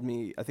time called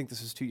me. I think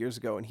this was 2 years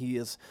ago, and he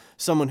is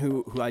someone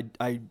who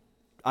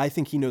I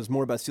think he knows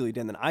more about Steely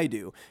Dan than I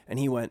do. And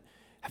he went,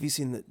 "Have you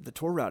seen the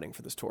tour routing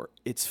for this tour?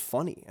 It's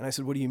funny." And I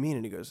said, "What do you mean?"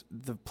 And he goes,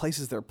 "The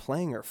places they're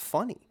playing are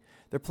funny.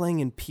 They're playing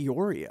in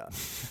Peoria.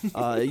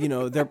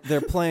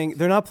 They're playing.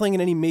 They're not playing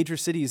in any major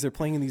cities. They're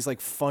playing in these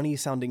like funny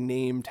sounding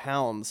name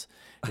towns."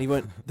 And he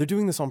went, "They're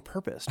doing this on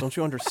purpose. Don't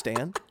you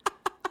understand?"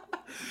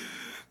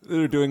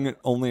 They're doing it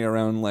only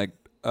around like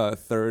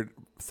third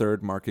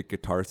market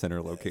Guitar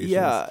Center locations.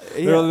 Yeah.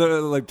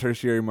 They're like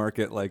tertiary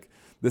market. Like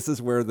this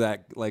is where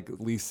that like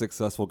least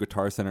successful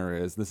Guitar Center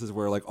is. This is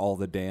where like all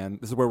the Dan.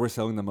 This is where we're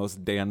selling the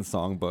most Dan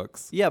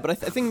songbooks. Yeah, but I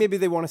think maybe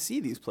they want to see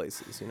these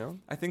places. You know.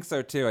 I think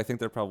so too. I think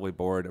they're probably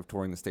bored of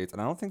touring the States,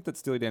 and I don't think that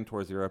Steely Dan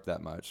tours Europe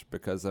that much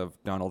because of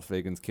Donald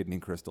Fagen's Kidney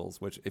Crystals.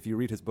 Which, if you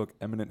read his book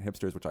Eminent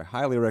Hipsters, which I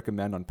highly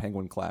recommend on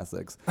Penguin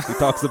Classics, he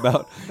talks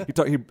about.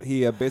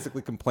 He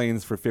basically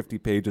complains for 50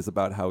 pages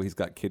about how he's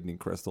got kidney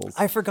crystals.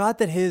 I forgot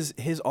that his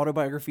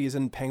autobiography is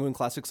in Penguin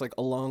Classics, like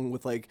along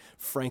with like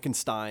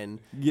Frankenstein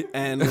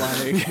and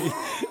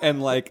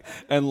like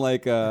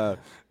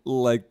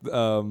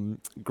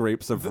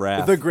Grapes of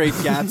Wrath, The Great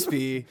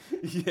Gatsby,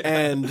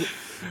 and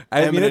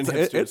I mean Eminent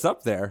Hipsters. it's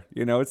up there.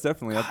 You know, it's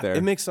definitely up there.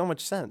 It makes so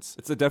much sense.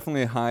 It's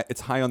definitely high.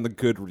 It's high on the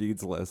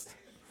Goodreads list.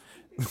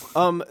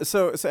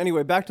 So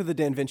anyway, back to the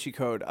Da Vinci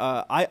Code.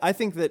 I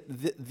think that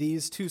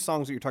these two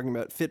songs that you're talking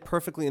about fit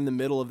perfectly in the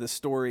middle of this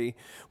story,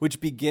 which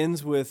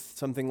begins with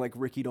something like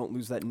 "Ricky, don't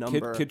lose that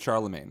number." Kid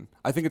Charlemagne.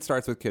 I think it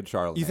starts with Kid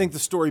Charlemagne. You think the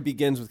story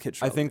begins with Kid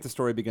Charlemagne? I think the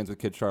story begins with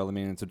Kid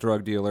Charlemagne. It's a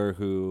drug dealer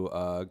who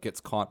gets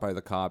caught by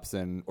the cops,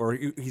 or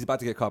he's about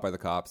to get caught by the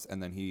cops,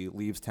 and then he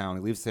leaves town.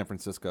 He leaves San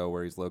Francisco,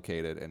 where he's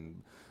located,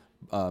 and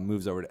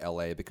moves over to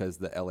L.A. because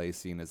the L.A.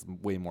 scene is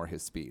way more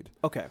his speed.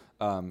 Okay.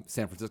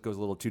 San Francisco's a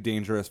little too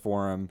dangerous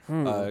for him.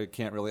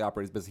 Can't really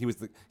operate his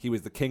business. He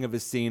was the king of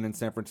his scene in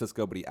San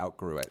Francisco, but he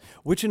outgrew it.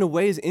 Which in a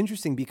way is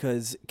interesting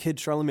because Kid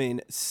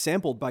Charlemagne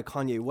sampled by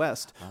Kanye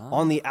West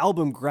on the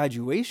album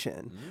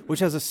Graduation,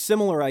 which has a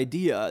similar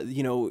idea.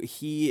 You know,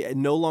 he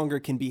no longer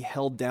can be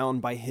held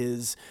down by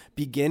his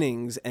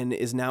beginnings and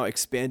is now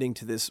expanding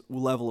to this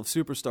level of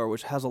superstar,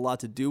 which has a lot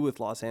to do with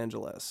Los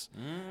Angeles.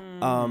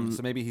 So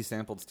maybe he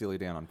sampled Steely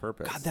Dan on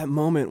purpose. God, that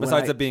moment.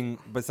 Besides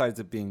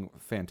it being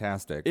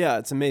fantastic. Yeah,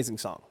 it's an amazing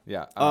song.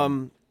 Yeah.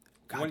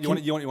 God, you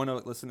want to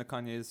listen to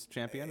Kanye's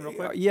Champion real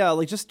quick? Yeah,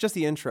 like just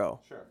the intro.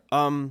 Sure.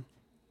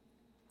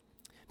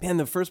 Man,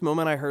 the first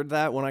moment I heard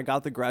that when I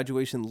got the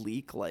Graduation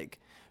leak, like,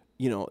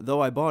 you know,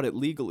 though I bought it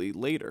legally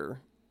later,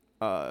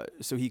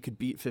 so he could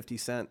beat 50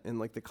 Cent in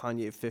like the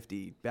Kanye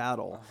 50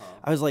 battle.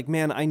 I was like,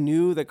 man, I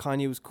knew that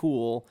Kanye was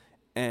cool,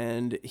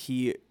 and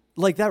he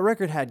like that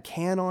record had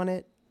Can on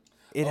it.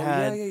 It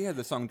had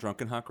the song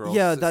 "Drunken Hot Girl."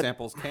 Yeah, that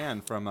samples Can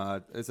from.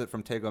 Is it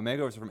from Tego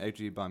Mega or is it from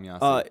A.G.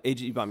 Bamyasi?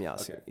 A.G.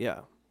 Bamyasi. Okay. Yeah.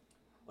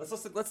 Let's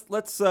listen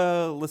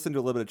to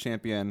a little bit of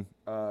Champion,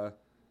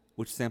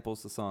 which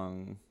samples the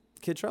song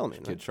Kid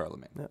Charlemagne. Kid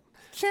Charlemagne. Yeah.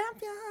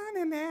 Champion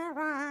in their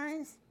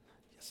eyes.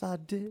 Yes, I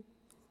did.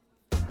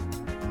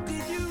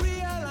 Did you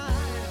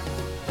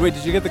realize? Wait,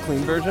 did you get the clean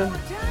version?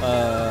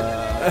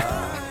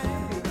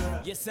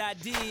 Yes, I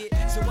did.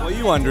 Well,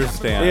 you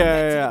understand.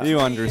 Yeah. You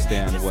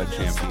understand what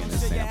Champion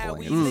is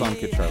sampling. It's the song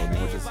Kid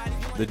Charlemagne, which is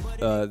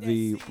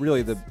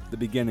the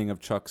beginning of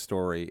Chuck's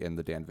story in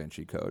the Da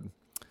Vinci Code.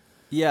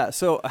 Yeah.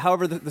 So,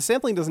 however, the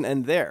sampling doesn't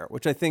end there,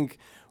 which I think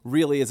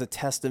really is a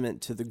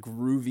testament to the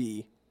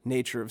groovy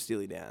nature of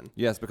Steely Dan.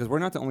 Yes, because we're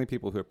not the only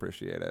people who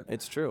appreciate it.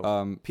 It's true.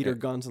 Peter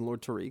Guns and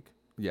Lord Tariq.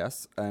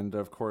 Yes, and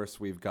of course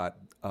we've got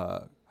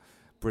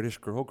British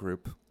girl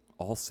group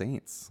All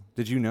Saints.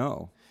 Did you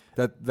know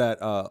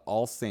that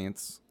All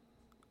Saints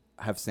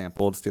have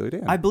sampled Steely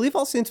Dan? I believe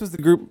All Saints was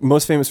the group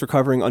most famous for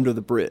covering Under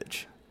the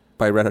Bridge.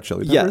 By Red Hot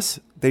Chili Peppers? Yes.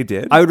 They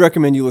did? I would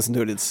recommend you listen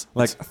to it. It's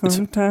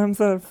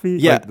sometimes I feel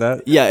yeah, like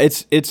that. Yeah,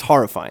 it's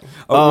horrifying.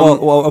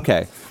 Well,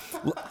 okay.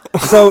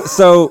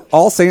 So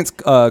All Saints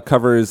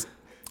covers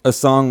a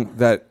song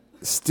that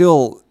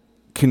still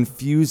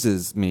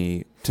confuses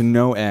me to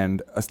no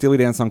end, a Steely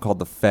Dan song called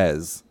The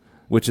Fez,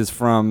 which is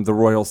from The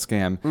Royal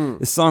Scam.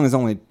 This song is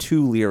only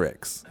 2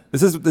 lyrics.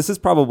 This is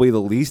probably the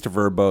least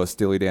verbose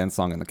Steely Dan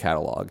song in the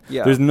catalog.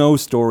 Yeah. There's no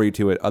story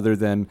to it other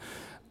than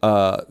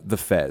The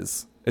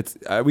Fez. It's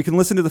we can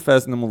listen to The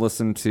Fez and then we'll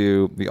listen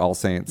to the All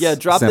Saints. Yeah,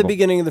 drop sample. the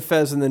beginning of the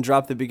Fez and then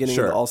drop the beginning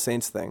Sure. of the All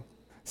Saints thing.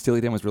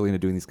 Steely Dan was really into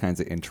doing these kinds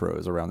of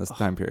intros around this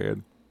time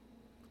period.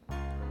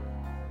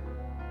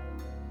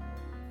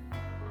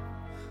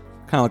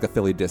 Kind of like a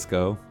Philly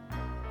disco.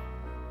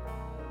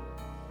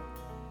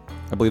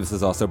 I believe this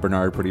is also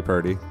Bernard Pretty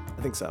Purdy.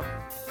 I think so.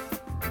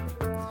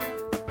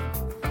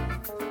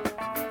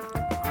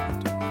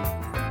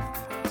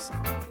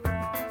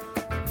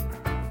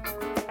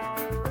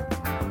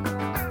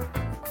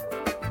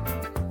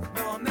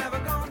 No, I'm never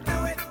gonna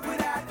do it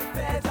without the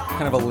feds on.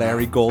 Kind of a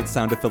Larry Gold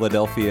Sound of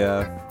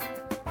Philadelphia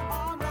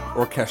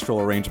orchestral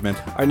arrangement.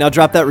 All right, now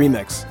drop that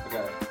remix.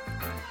 Okay.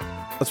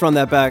 Let's run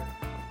that back.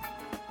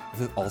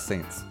 This is All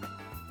Saints.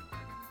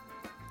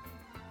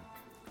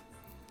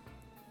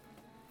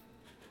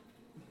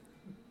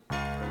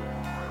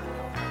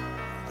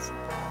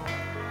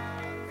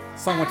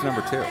 Song went to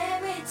number 2.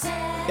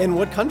 In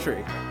what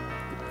country?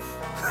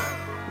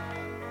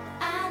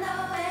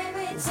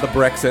 The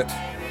Brexit.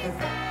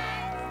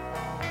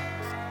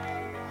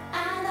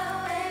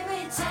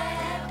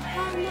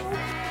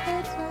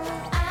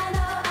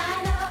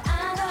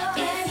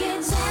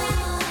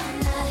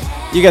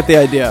 You get the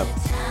idea.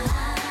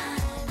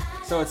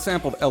 So it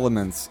sampled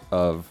elements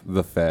of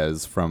The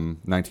Fez from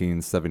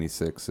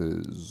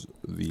 1976's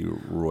The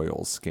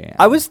Royal Scam.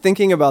 I was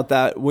thinking about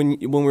that when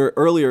we were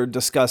earlier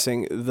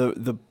discussing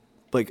the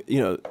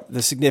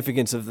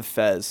significance of the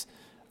Fez,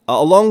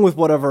 along with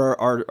whatever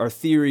our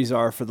theories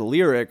are for the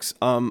lyrics.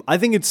 I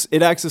think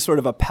it acts as sort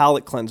of a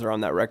palate cleanser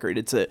on that record.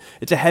 It's a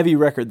heavy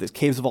record. There's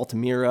Caves of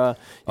Altamira.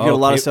 You get a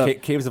lot of stuff.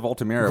 Caves of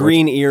Altamira.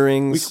 Green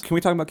Earrings. Can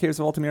we talk about Caves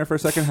of Altamira for a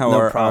second? How No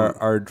our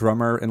problem.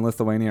 drummer in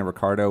Lithuania,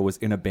 Ricardo, was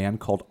in a band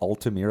called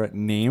Altamira,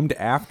 named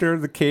after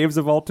the Caves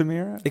of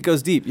Altamira? It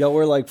goes deep. Y'all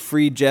wear like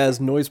free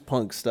jazz noise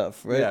punk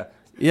stuff, right? Yeah.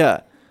 Yeah.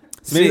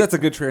 So maybe See- that's a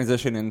good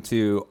transition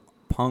into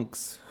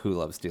punks who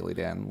love Steely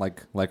Dan,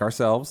 like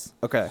ourselves.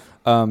 Okay.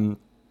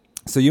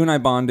 So you and I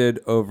bonded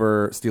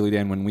over Steely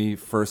Dan when we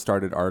first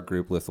started our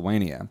group,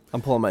 Lithuania.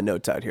 I'm pulling my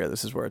notes out here.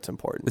 This is where it's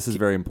important. This is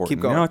very important.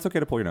 Keep going. No, it's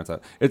okay to pull your notes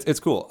out. It's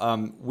cool.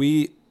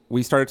 We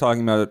started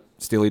talking about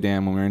Steely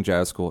Dan when we were in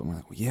jazz school, and we're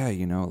like, well, yeah,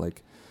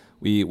 like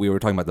we were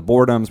talking about the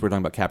Boredoms, we were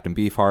talking about Captain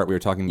Beefheart, we were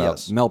talking about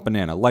Yes. Melt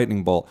Banana,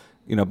 Lightning Bolt,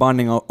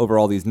 bonding over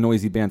all these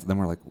noisy bands. And then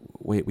we're like,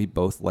 wait, we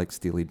both like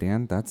Steely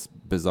Dan? That's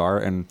bizarre.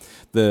 And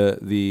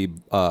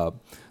the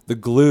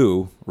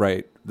glue,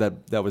 right,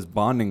 that was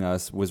bonding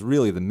us was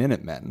really the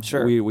Minutemen.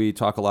 Sure. We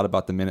talk a lot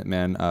about the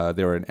Minutemen.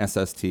 They were an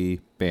SST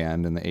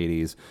band in the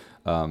 80s.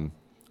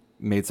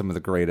 Made some of the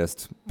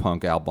greatest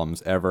punk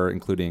albums ever,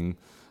 including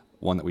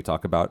one that we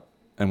talk about,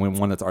 and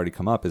one that's already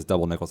come up is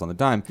Double Nickels on the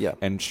Dime. Yeah.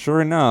 And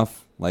sure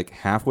enough, like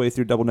halfway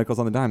through Double Nickels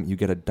on the Dime, you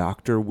get a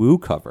Dr. Wu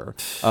cover.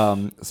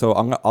 So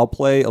I'll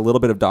play a little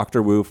bit of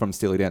Dr. Wu from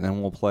Steely Dan, and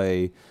then we'll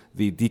play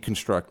the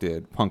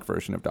deconstructed punk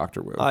version of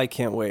Dr. Wu. I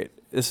can't wait.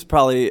 This is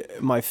probably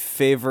my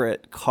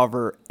favorite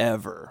cover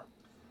ever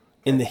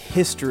in the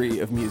history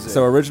of music.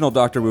 So original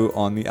Dr. Wu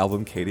on the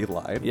album Katie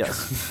Lied.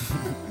 Yes.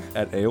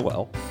 At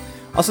AOL.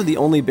 Also, the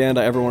only band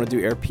I ever want to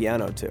do air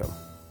piano to.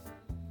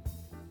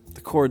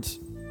 The chords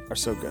are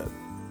so good.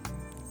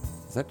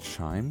 Is that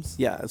Chimes?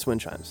 Yeah, it's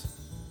wind chimes.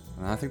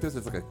 I think this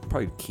is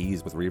probably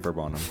keys with reverb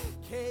on them.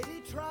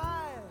 Katie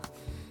tried.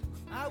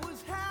 I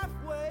was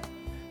halfway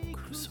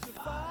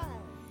crucified.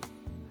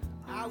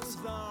 I was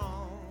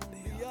on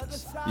the other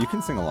side. You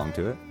can sing along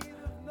to it.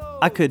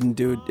 I couldn't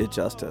do it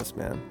justice,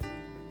 man.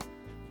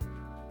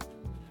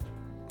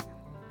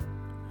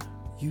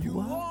 You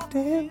walked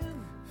in.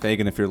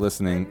 Fagan, if you're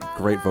listening,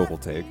 great vocal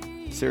take.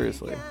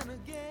 Seriously.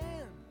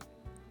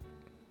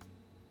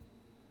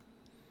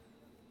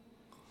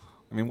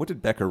 I mean, what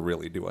did Becker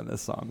really do on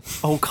this song?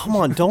 Oh, come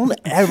on. Don't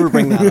ever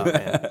bring that up,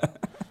 man.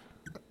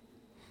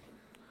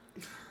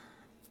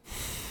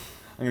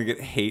 I'm going to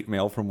get hate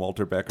mail from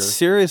Walter Becker.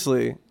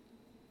 Seriously.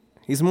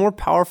 He's more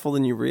powerful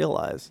than you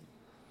realize.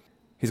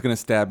 He's going to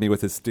stab me with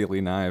his steely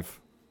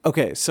knife.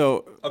 Okay,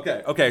 so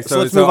Okay. So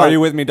let's move are on. you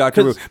with me,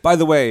 Dr. Wu? 'Cause- By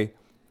the way,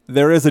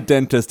 there is a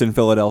dentist in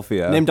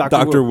Philadelphia Named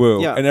Dr. Wu.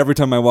 Wu. Yeah. And every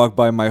time I walk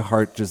by, my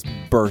heart just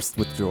bursts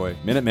with joy.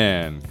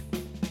 Minuteman.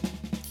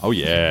 Oh,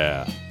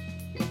 yeah.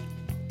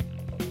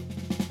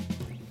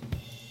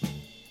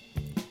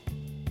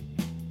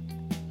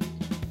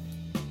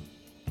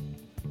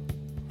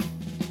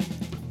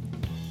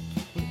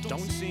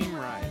 Don't seem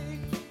right.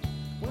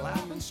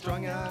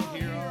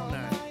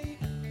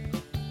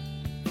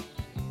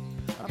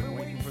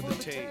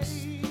 the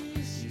taste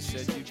you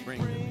said you'd bring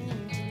to me.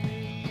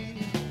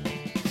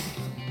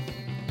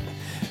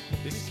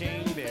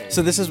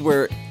 So this is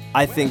where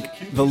I think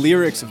the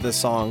lyrics of this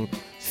song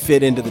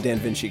fit into the Da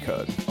Vinci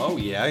Code. Oh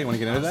yeah, you want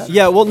to get into that?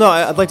 Yeah, well, no,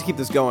 I'd like to keep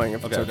this going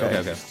if it's okay.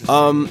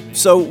 Okay.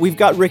 So we've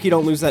got Ricky,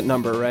 Don't Lose That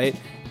Number, right?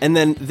 And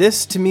then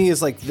this, to me,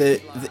 is like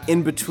the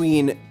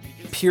in-between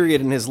period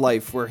in his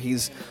life where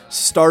he's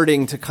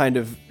starting to kind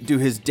of do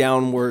his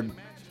downward,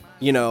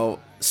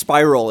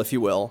 spiral, if you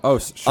will. Oh,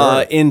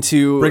 sure.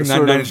 Into Bring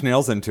sort Nine of, Inch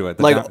Nails into it.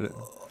 like,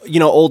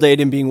 old age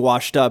and being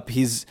washed up.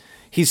 He's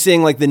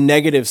seeing like the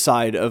negative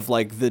side of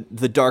like the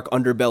dark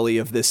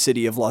underbelly of this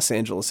city of Los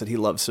Angeles that he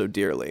loves so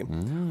dearly.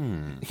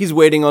 He's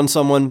waiting on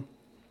someone,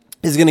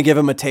 is going to give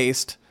him a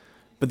taste,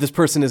 but this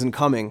person isn't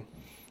coming.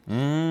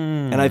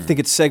 And I think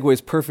it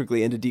segues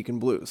perfectly into Deacon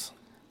Blues.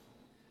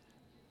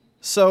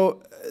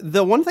 So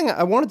the one thing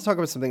I wanted to talk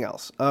about something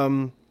else.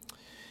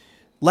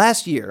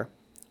 Last year,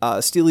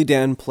 Steely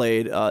Dan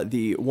played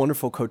the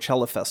wonderful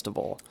Coachella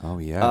Festival. Oh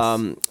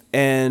yes.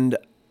 And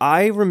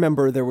I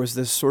remember there was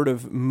this sort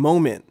of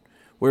moment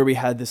where we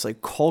had this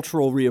like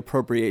cultural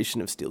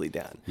reappropriation of Steely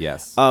Dan.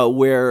 Yes.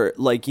 Where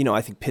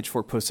I think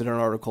Pitchfork posted an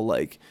article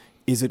like,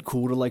 is it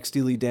cool to like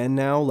Steely Dan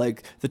now?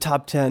 Like the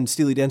top 10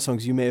 Steely Dan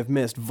songs you may have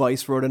missed.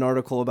 Vice wrote an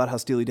article about how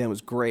Steely Dan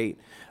was great.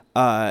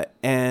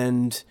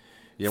 And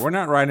yeah, we're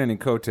not riding any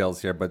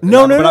coattails here, but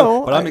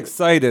No. I'm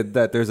excited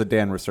that there's a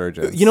Dan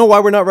resurgence. You know why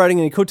we're not riding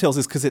any coattails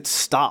is because it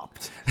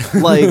stopped.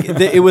 Like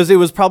it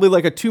was probably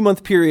like a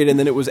 2-month period, and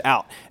then it was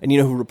out. And you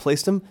know who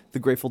replaced him? The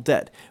Grateful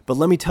Dead. But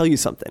let me tell you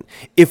something.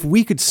 If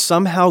we could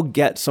somehow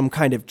get some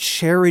kind of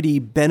charity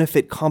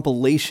benefit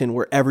compilation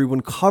where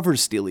everyone covers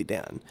Steely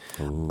Dan,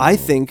 I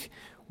think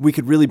we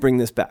could really bring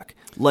this back.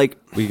 Like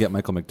we get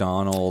Michael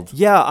McDonald.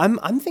 Yeah,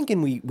 I'm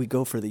thinking we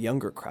go for the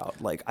younger crowd.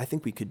 Like I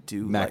think we could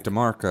do Mac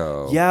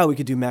DeMarco. Yeah, we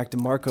could do Mac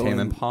DeMarco Tame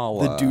and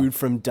Impala. the dude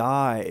from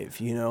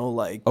Dive.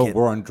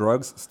 War on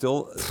Drugs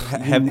still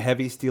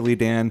heavy Steely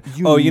Dan.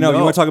 You know.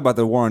 want to talk about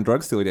the War on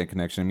Drugs Steely Dan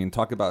connection? I mean,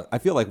 I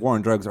feel like War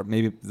on Drugs are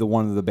maybe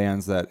one of the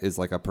bands that is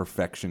like a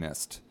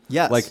perfectionist.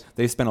 Yes. Like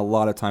they spent a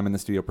lot of time in the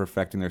studio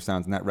perfecting their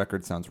sounds, and that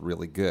record sounds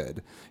really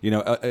good.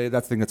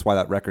 That's why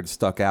that record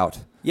stuck out.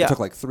 Yeah. It took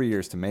like 3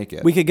 years to make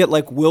it. We could get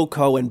like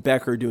Wilco and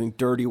Becker doing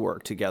Dirty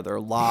Work together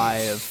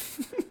live.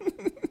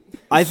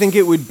 I think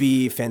it would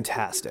be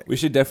fantastic. We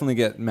should definitely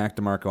get Mac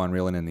DeMarco on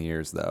Reelin' in the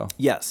Ears, though.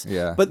 Yes.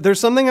 Yeah. But there's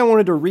something I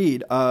wanted to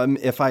read,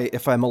 if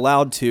I'm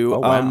allowed to. Oh,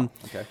 wow.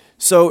 Okay.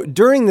 So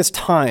during this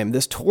time,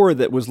 this tour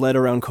that was led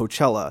around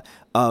Coachella,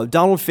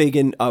 Donald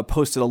Fagen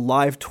posted a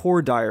live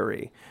tour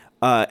diary.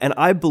 And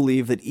I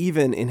believe that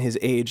even in his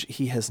age,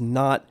 he has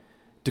not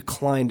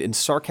declined in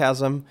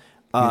sarcasm.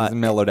 He's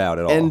mellowed out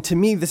at all. And to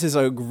me, this is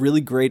a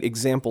really great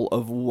example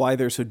of why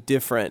they're so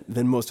different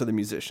than most other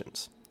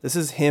musicians. This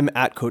is him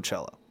at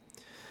Coachella.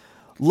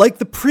 Like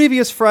the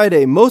previous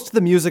Friday, most of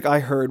the music I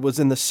heard was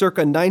in the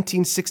circa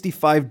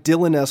 1965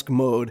 Dylan-esque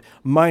mode,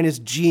 minus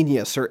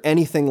Genius or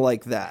anything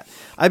like that.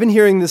 I've been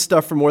hearing this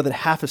stuff for more than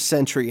half a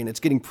century, and it's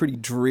getting pretty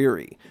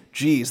dreary.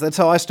 Geez, that's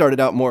how I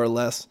started out more or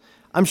less.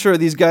 I'm sure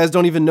these guys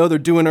don't even know they're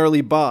doing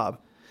early Bob.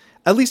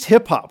 At least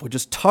hip-hop, which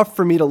is tough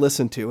for me to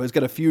listen to, has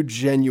got a few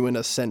genuine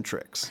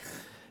eccentrics.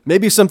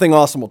 Maybe something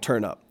awesome will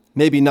turn up.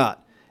 Maybe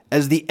not.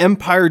 As the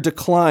empire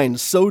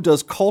declines, so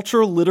does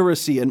cultural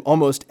literacy and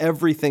almost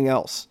everything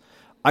else.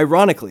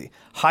 Ironically,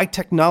 high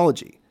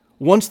technology,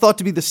 once thought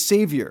to be the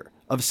savior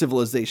of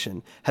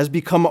civilization, has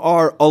become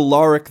our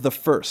Alaric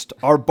I,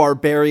 our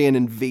barbarian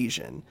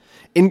invasion.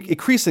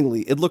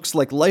 Increasingly, it looks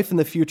like life in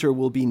the future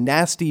will be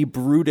nasty,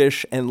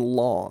 brutish, and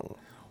long.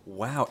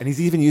 Wow, and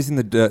he's even using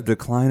the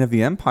decline of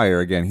the empire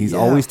again. He's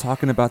always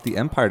talking about the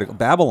empire,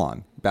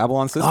 Babylon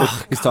sister.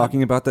 He's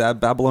talking about the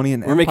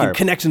Babylonian empire. We're making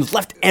connections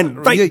left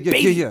and right,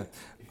 baby. Yeah.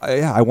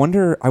 I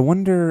wonder.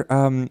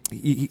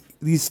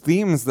 These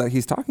themes that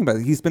he's talking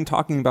about, he's been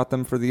talking about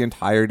them for the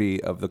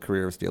entirety of the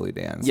career of Steely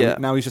Dan. So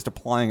now he's just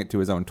applying it to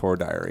his own tour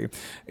diary.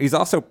 He's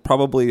also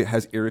probably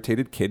has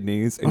irritated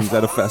kidneys, and he's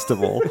at a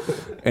festival,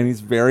 and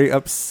he's very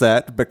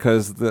upset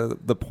because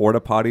the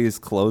porta potty is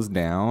closed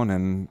down,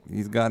 and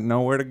he's got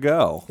nowhere to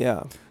go.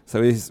 Yeah.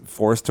 So he's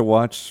forced to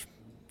watch,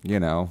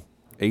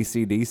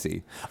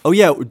 AC/DC. Oh,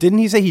 yeah. Didn't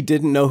he say he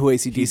didn't know who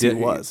AC/DC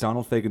was?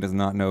 Donald Fagen does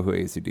not know who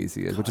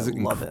AC/DC is, which is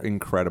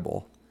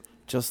incredible.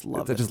 I just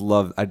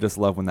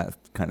love when that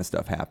kind of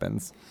stuff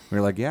happens.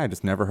 We're like, I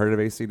just never heard of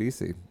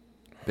AC/DC.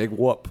 Big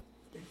whoop.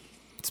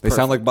 They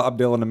sound like Bob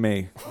Dylan to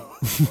me.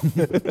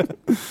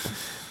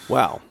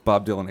 Wow.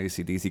 Bob Dylan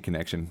AC/DC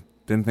connection.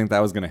 Didn't think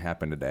that was going to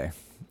happen today.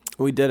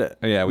 We did it.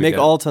 Yeah, we make did.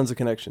 all tons of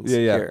connections.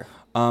 Yeah. Here.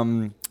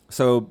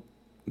 So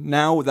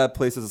now that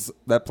places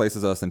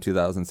us in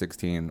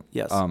 2016.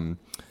 Yes.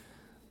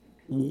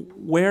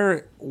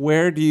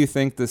 Where do you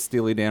think the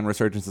Steely Dan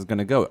resurgence is going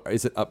to go?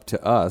 Is it up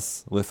to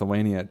us,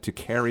 Lithuania, to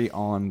carry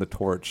on the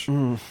torch?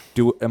 Am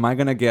I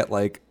going to get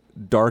like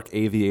Dark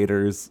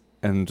Aviators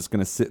and I'm just going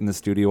to sit in the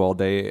studio all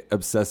day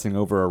obsessing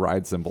over a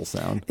ride cymbal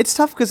sound. It's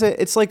tough because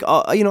it's like,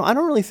 I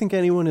don't really think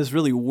anyone is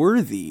really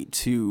worthy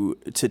to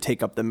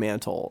take up the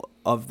mantle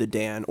of the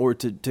Dan or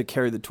to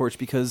carry the torch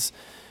because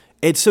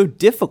it's so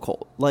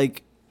difficult.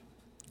 Like,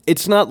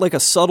 it's not like a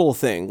subtle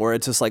thing where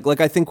it's just like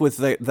I think with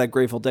that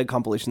Grateful Dead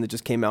compilation that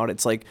just came out,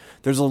 it's like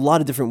there's a lot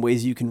of different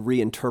ways you can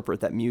reinterpret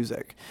that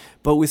music.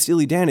 But with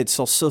Steely Dan, it's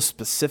so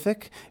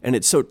specific and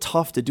it's so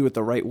tough to do it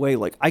the right way.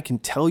 Like, I can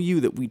tell you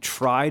that we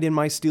tried in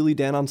my Steely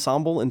Dan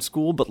ensemble in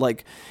school, but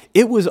like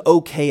it was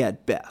okay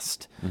at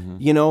best.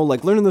 You know,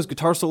 like learning those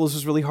guitar solos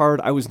was really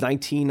hard. I was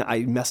 19.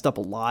 I messed up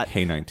a lot.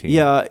 Hey, 19.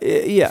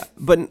 Yeah.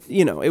 But,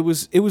 you know, it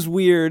was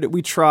weird.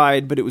 We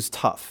tried, but it was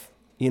tough,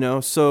 you know?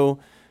 So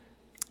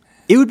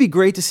it would be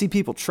great to see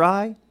people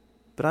try,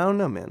 but I don't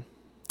know, man.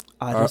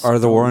 Are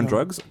the War on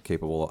Drugs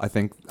capable? I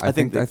think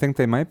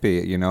they might be.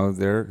 You know,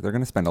 they're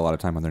going to spend a lot of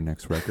time on their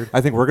next record.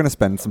 I think we're going to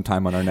spend some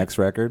time on our next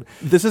record.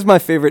 This is my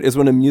favorite: is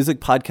when a music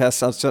podcast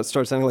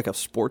starts sounding like a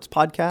sports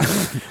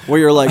podcast, where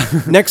you're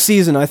like, next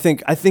season, I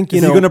think you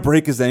is know, he going to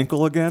break his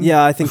ankle again?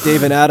 Yeah, I think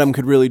Dave and Adam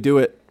could really do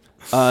it.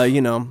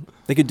 You know,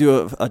 they could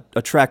do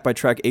a track by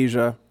track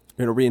Asia,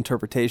 you know,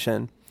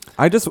 reinterpretation.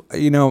 I just,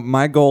 you know,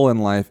 my goal in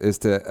life is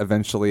to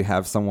eventually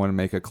have someone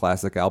make a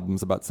classic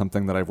albums about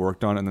something that I've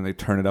worked on, and then they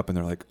turn it up and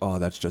they're like, oh,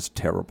 that's just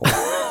terrible.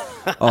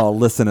 Oh,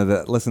 listen to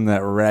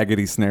that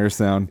raggedy snare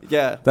sound.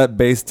 Yeah. That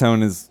bass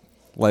tone is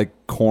like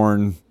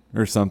Korn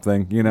or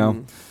something, you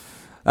know?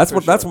 That's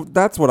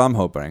what I'm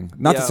hoping.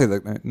 Not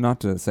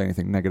to say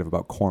anything negative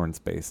about Korn's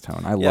bass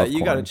tone. I love Korn. Yeah,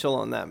 you got to chill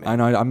on that, man. I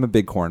know, I'm a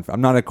big Korn fan.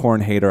 I'm not a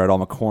Korn hater at all.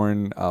 I'm a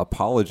Korn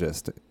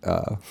apologist.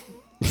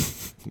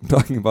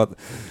 Talking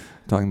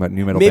about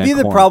new metal. Maybe band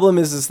the Korn. problem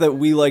is that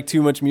we like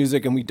too much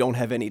music and we don't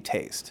have any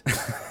taste.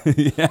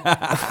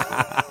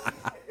 Yeah.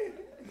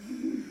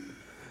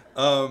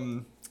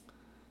 Do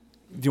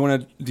you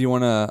want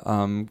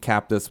to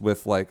cap this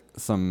with like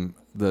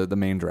the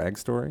main drag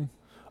story?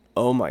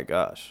 Oh my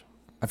gosh.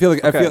 I feel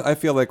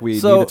like we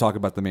need to talk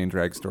about the main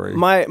drag story.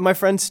 My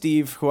friend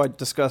Steve, who I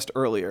discussed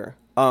earlier,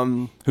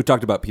 who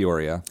talked about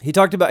Peoria. He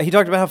talked about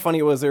how funny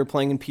it was they were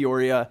playing in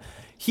Peoria.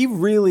 He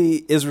really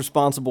is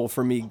responsible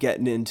for me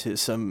getting into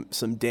some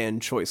Dan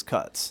choice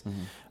cuts.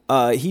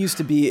 He used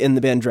to be in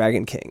the band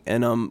Dragon King,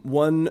 and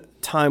one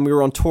time we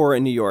were on tour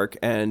in New York,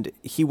 and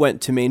he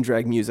went to Main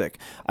Drag Music.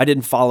 I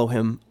didn't follow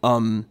him,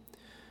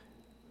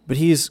 but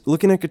he's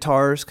looking at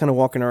guitars, kind of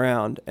walking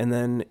around, and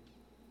then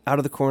out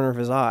of the corner of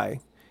his eye,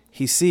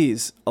 he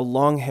sees a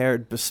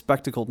long-haired,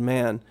 bespectacled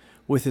man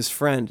with his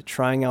friend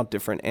trying out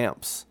different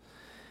amps.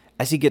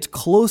 As he gets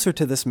closer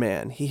to this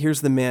man, he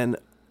hears the man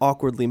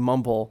awkwardly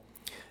mumble,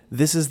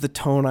 "This is the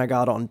tone I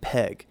got on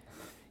Peg."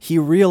 He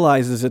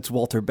realizes it's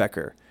Walter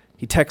Becker.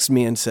 He texts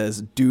me and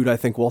says, "Dude, I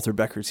think Walter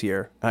Becker's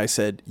here." And I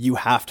said, "You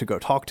have to go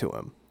talk to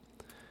him."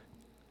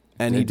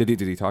 And did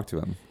he talk to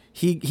him?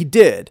 He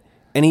did.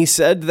 And he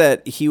said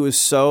that he was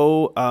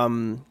so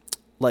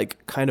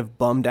kind of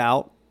bummed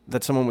out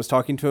that someone was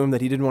talking to him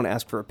that he didn't want to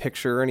ask for a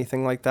picture or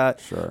anything like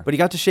that. Sure. But he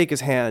got to shake his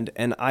hand,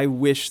 and I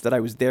wish that I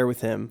was there with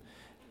him.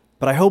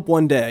 But I hope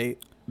one day,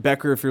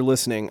 Becker, if you're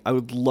listening, I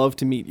would love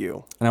to meet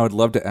you. And I would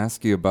love to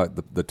ask you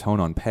about the tone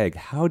on Peg.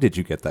 How did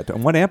you get that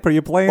tone? What amp are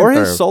you playing? Or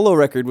his solo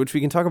record, which we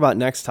can talk about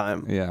next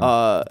time.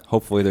 Yeah.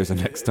 Hopefully there's a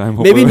next time.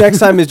 Maybe next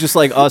time is just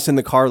like us in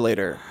the car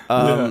later.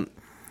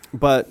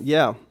 But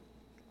yeah.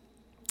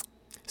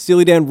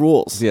 Steely Dan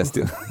rules. Yes.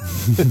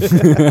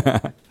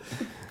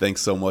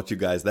 Thanks so much, you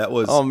guys. That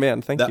was thank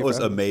you. That was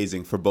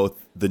amazing for both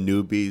the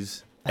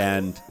newbies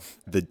and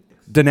the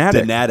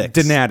Donatics.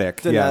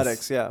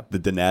 Donatics, yeah. The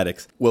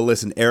Donatics. Well,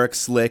 listen, Eric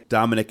Slick,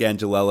 Dominic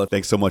Angelella,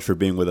 thanks so much for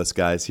being with us,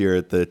 guys, here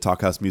at the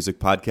Talkhouse Music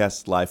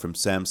Podcast, live from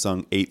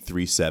Samsung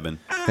 837.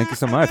 Thank you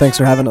so much. Thanks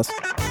for having us.